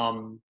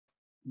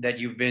that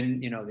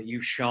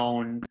you've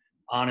shown,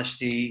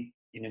 honesty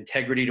and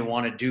integrity to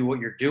want to do what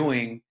you're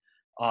doing,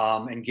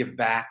 and give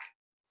back.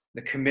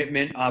 The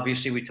commitment,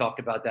 obviously, we talked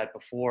about that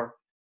before.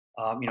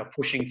 You know,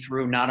 pushing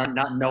through, not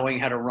knowing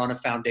how to run a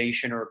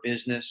foundation or a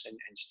business, and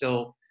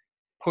still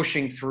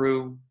pushing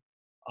through.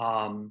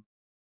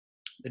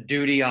 The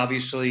duty,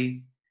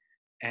 obviously,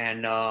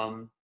 and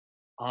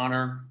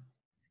honor,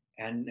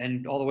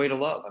 and all the way to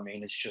love. I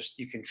mean, it's just,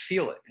 you can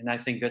feel it. And I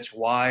think that's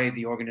why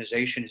the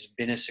organization has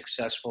been as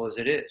successful as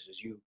it is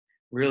you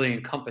really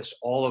encompass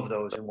all of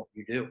those in what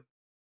you do.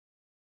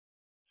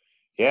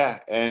 Yeah,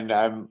 and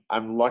I'm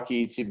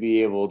lucky to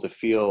be able to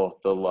feel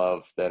the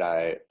love that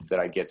I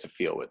get to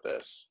feel with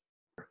this.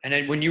 And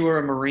then when you were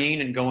a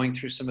Marine and going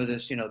through some of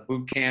this, you know,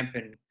 boot camp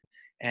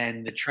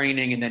and the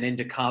training, and then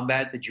into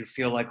combat, did you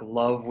feel like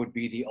love would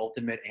be the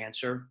ultimate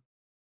answer?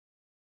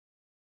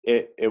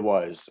 It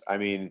was. I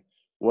mean,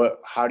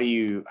 how do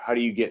you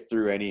get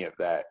through any of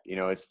that? You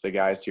know, it's the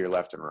guys to your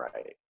left and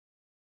right.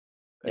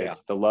 Yeah.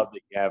 It's the love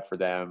that you have for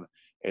them.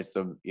 It's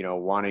the, you know,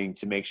 wanting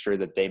to make sure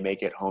that they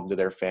make it home to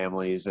their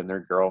families and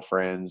their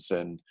girlfriends.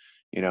 And,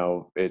 you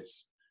know,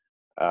 it's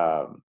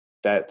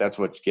that's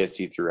what gets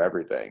you through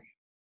everything.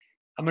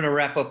 I'm going to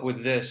wrap up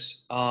with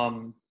this.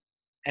 And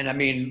I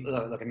mean,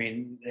 look, I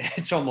mean,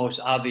 it's almost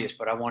obvious,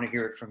 but I want to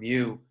hear it from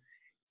you,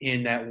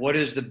 in that, what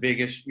is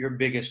your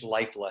biggest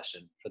life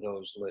lesson for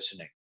those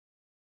listening?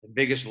 The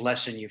biggest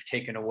lesson you've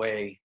taken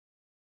away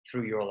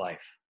through your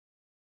life?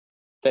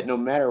 That no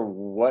matter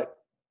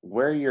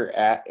where you're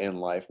at in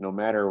life, no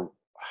matter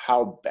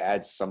how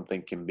bad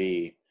something can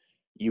be,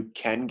 you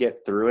can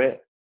get through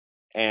it,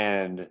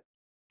 and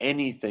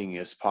anything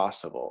is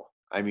possible.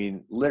 I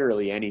mean,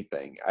 literally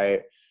anything.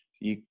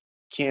 You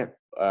can't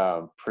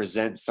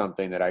present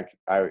something that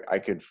I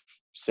could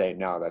say,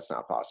 no, that's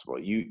not possible.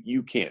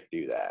 You can't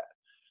do that.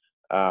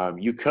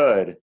 You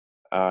could.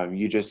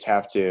 You just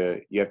have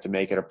to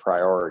make it a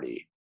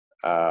priority.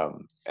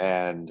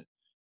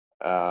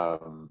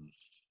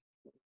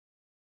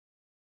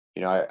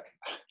 You know,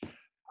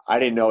 I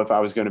didn't know if I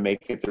was going to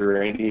make it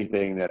through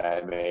anything that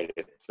I made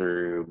it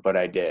through, but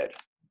I did.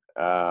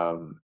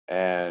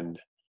 And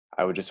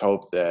I would just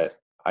hope that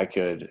I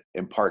could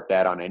impart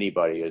that on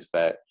anybody, is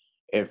that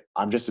if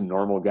I'm just a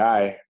normal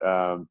guy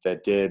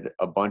that did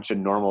a bunch of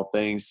normal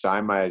things,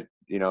 signed my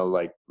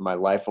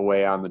life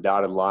away on the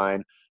dotted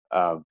line,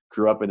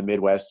 grew up in the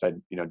Midwest. I,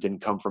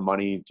 didn't come from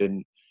money,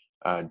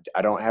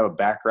 I don't have a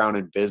background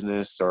in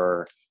business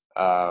or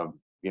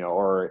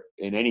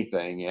in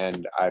anything,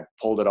 and I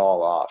pulled it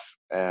all off.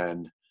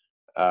 And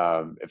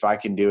if I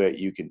can do it,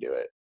 you can do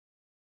it.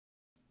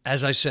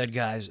 As I said,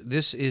 guys,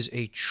 this is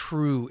a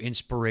true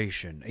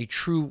inspiration, a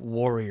true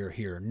warrior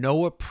here.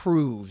 Noah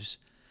proves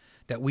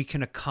that we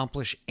can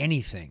accomplish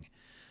anything,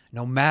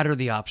 no matter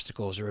the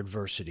obstacles or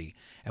adversity.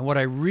 And what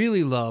I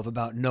really love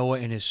about Noah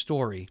and his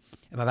story,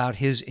 and about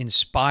his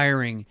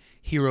inspiring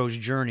hero's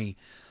journey,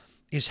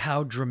 is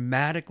how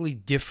dramatically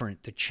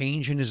different the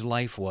change in his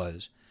life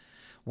was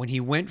when he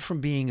went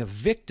from being a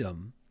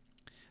victim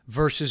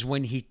versus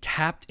when he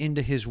tapped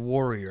into his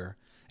warrior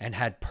and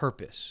had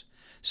purpose.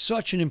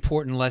 Such an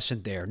important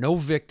lesson there. No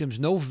victims,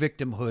 no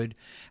victimhood.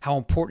 How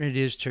important it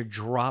is to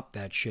drop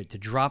that shit, to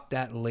drop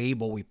that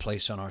label we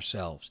place on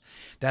ourselves.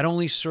 That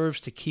only serves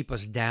to keep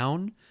us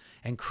down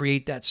and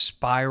create that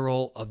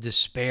spiral of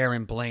despair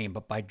and blame.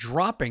 But by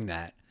dropping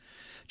that,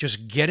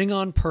 just getting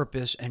on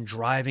purpose and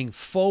driving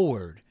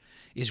forward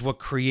is what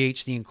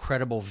creates the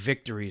incredible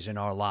victories in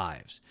our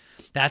lives.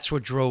 That's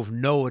what drove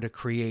Noah to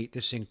create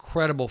this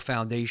incredible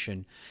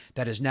foundation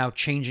that is now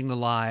changing the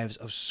lives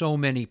of so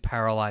many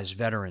paralyzed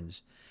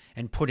veterans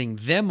and putting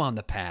them on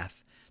the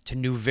path to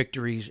new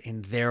victories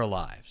in their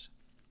lives.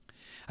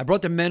 I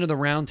brought the men of the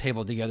round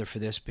table together for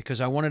this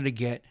because I wanted to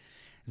get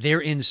their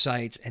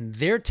insights and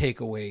their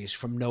takeaways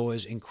from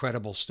Noah's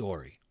incredible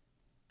story.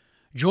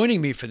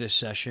 Joining me for this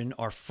session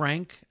are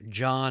Frank,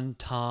 John,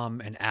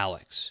 Tom, and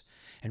Alex.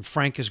 And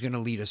Frank is going to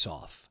lead us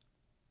off.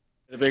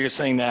 The biggest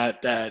thing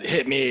that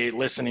hit me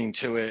listening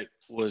to it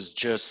was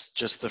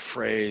just the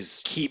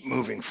phrase, keep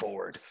moving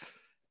forward,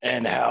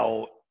 and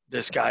how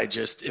this guy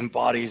just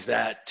embodies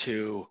that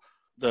to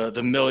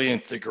the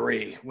millionth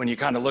degree. When you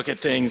kind of look at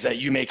things that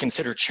you may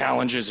consider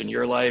challenges in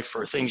your life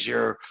or things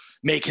you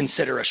may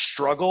consider a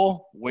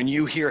struggle, when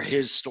you hear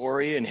his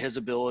story and his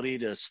ability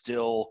to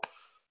still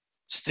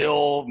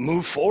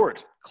move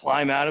forward,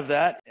 climb out of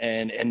that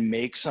and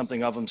make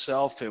something of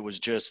himself, it was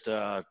just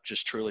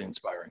truly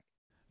inspiring.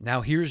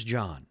 Now here's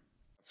John.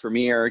 For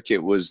me, Eric,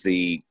 it was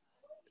the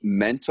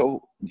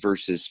mental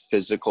versus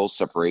physical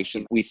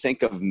separation. We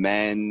think of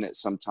men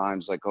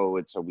sometimes like,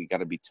 we got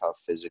to be tough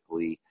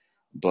physically,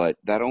 but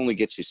that only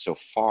gets you so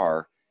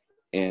far.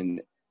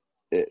 And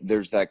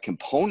there's that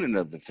component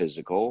of the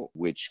physical,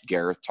 which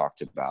Gareth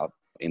talked about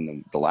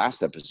in the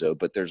last episode,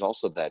 but there's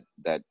also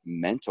that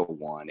mental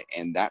one.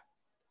 And that,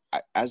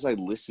 as I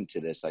listened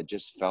to this, I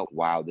just felt,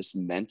 wow, this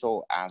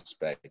mental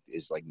aspect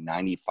is like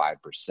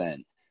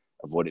 95%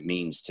 of what it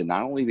means to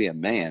not only be a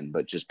man,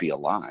 but just be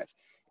alive.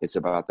 It's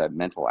about that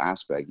mental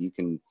aspect. You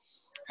can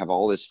have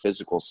all this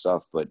physical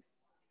stuff, but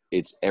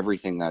it's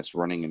everything that's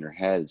running in your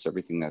head. It's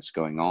everything that's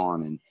going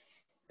on.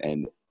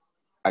 And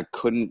I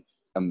couldn't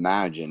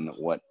imagine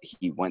what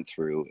he went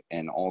through.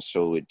 And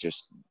also it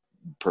just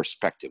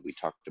perspective. We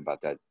talked about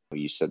that.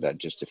 You said that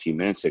just a few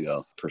minutes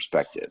ago,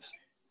 perspective.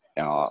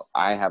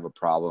 I have a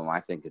problem.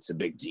 I think it's a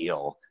big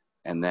deal.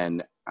 And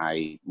then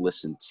I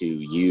listened to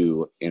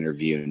you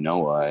interview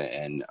Noah,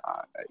 and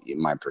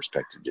my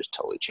perspective just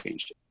totally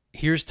changed.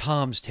 Here's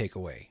Tom's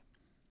takeaway.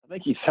 I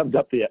think he summed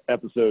up the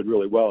episode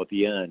really well at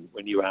the end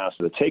when you asked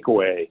the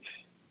takeaway,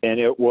 and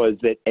it was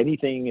that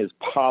anything is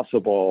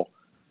possible.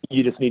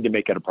 You just need to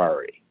make it a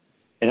priority.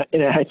 And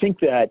I think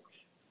that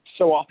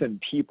so often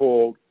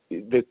people,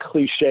 the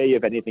cliche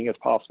of anything is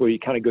possible, you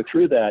kind of go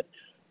through that,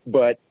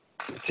 but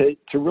to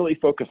really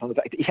focus on the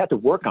fact that you have to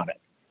work on it.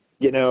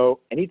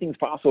 Anything's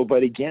possible,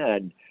 but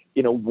again,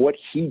 what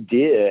he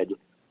did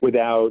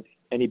without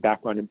any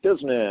background in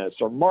business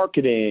or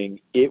marketing,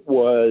 it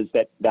was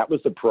that was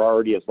the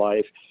priority of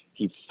life.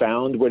 He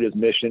found what his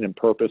mission and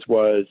purpose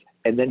was,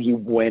 and then he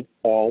went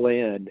all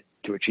in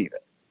to achieve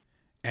it.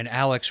 And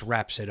Alex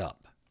wraps it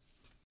up.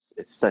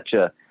 It's such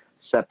a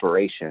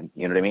separation,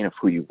 you know what I mean, of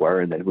who you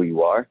were and then who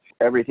you are.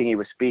 Everything he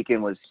was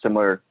speaking was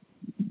similar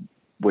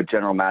what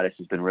General Mattis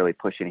has been really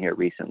pushing here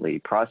recently.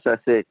 Process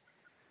it,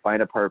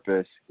 find a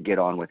purpose, get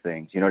on with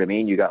things. You know what I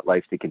mean? You got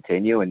life to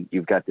continue, and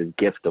you've got this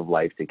gift of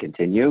life to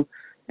continue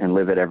and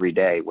live it every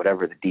day,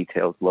 whatever the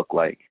details look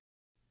like.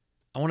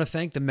 I want to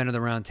thank the men of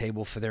the round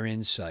table for their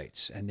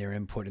insights and their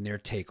input and their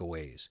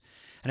takeaways.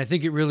 And I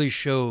think it really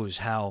shows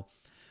how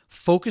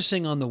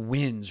focusing on the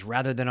wins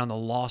rather than on the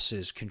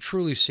losses can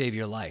truly save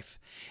your life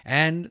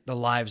and the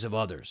lives of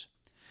others.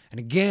 And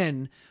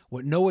again,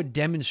 what Noah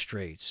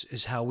demonstrates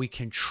is how we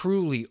can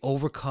truly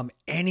overcome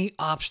any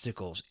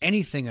obstacles,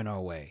 anything in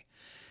our way.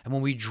 And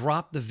when we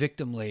drop the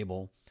victim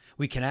label,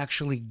 we can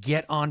actually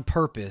get on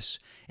purpose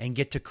and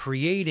get to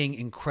creating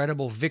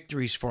incredible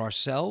victories for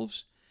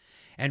ourselves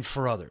and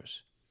for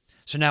others.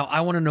 So now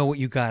I want to know what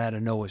you got out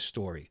of Noah's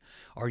story.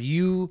 Are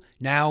you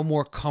now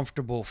more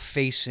comfortable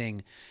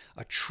facing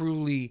a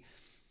truly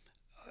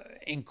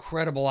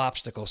incredible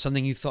obstacle,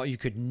 something you thought you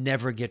could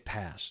never get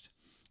past?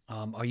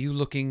 Are you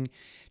looking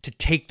to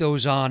take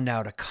those on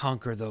now, to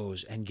conquer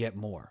those and get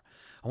more?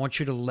 I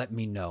want you to let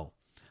me know.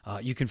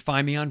 You can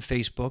find me on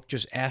Facebook.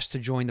 Just ask to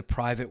join the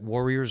private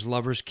Warriors,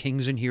 Lovers,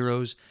 Kings, and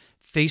Heroes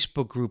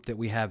Facebook group that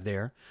we have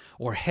there,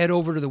 or head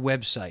over to the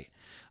website,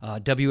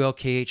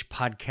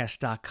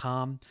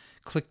 WLKHpodcast.com.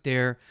 Click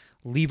there,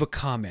 leave a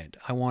comment.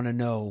 I want to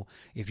know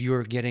if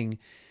you're getting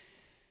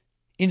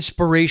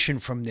inspiration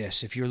from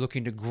this, if you're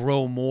looking to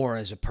grow more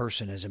as a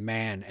person, as a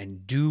man,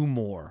 and do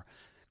more,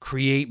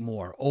 create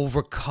more,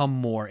 overcome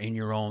more in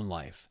your own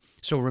life.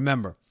 So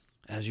remember,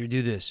 as you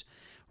do this,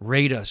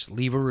 rate us,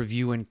 leave a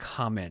review and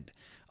comment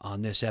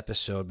on this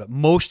episode. But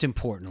most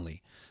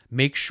importantly,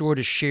 make sure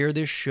to share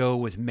this show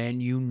with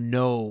men you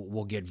know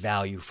will get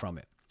value from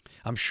it.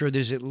 I'm sure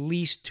there's at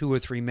least 2 or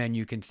 3 men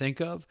you can think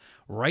of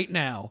right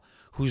now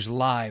whose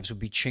lives would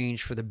be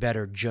changed for the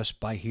better just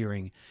by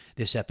hearing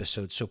this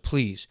episode. So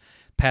please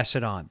pass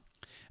it on.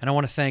 And I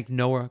want to thank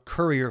Noah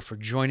Currier for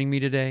joining me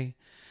today,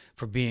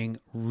 for being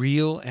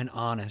real and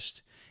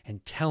honest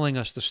and telling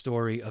us the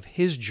story of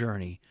his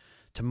journey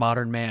to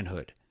modern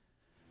manhood.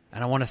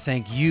 And I want to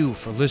thank you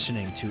for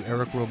listening to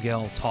Eric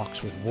Rogel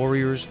Talks with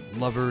Warriors,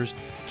 Lovers,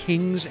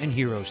 Kings, and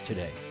Heroes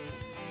today.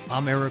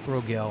 I'm Eric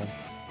Rogel,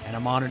 and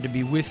I'm honored to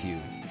be with you,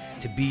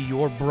 to be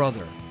your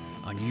brother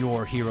on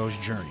your hero's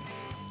journey.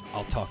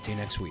 I'll talk to you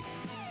next week.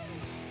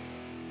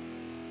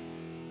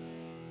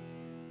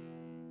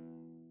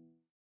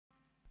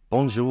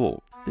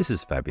 Bonjour, this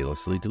is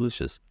Fabulously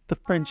Delicious, the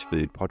French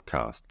food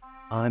podcast.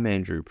 I'm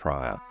Andrew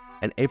Pryor,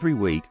 and every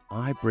week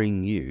I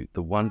bring you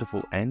the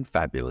wonderful and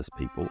fabulous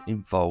people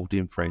involved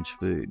in French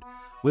food,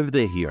 whether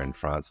they're here in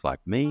France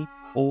like me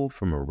or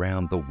from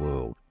around the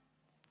world.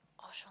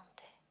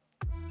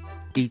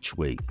 Each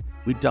week,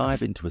 we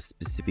dive into a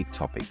specific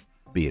topic,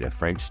 be it a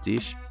French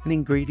dish, an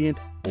ingredient,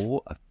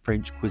 or a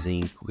French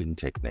cuisine cooking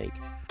technique.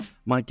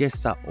 My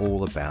guests are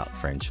all about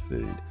French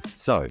food,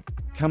 so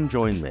come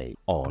join me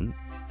on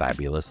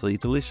Fabulously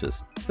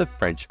Delicious, the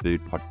French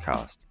Food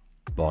Podcast.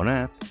 Bon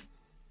app!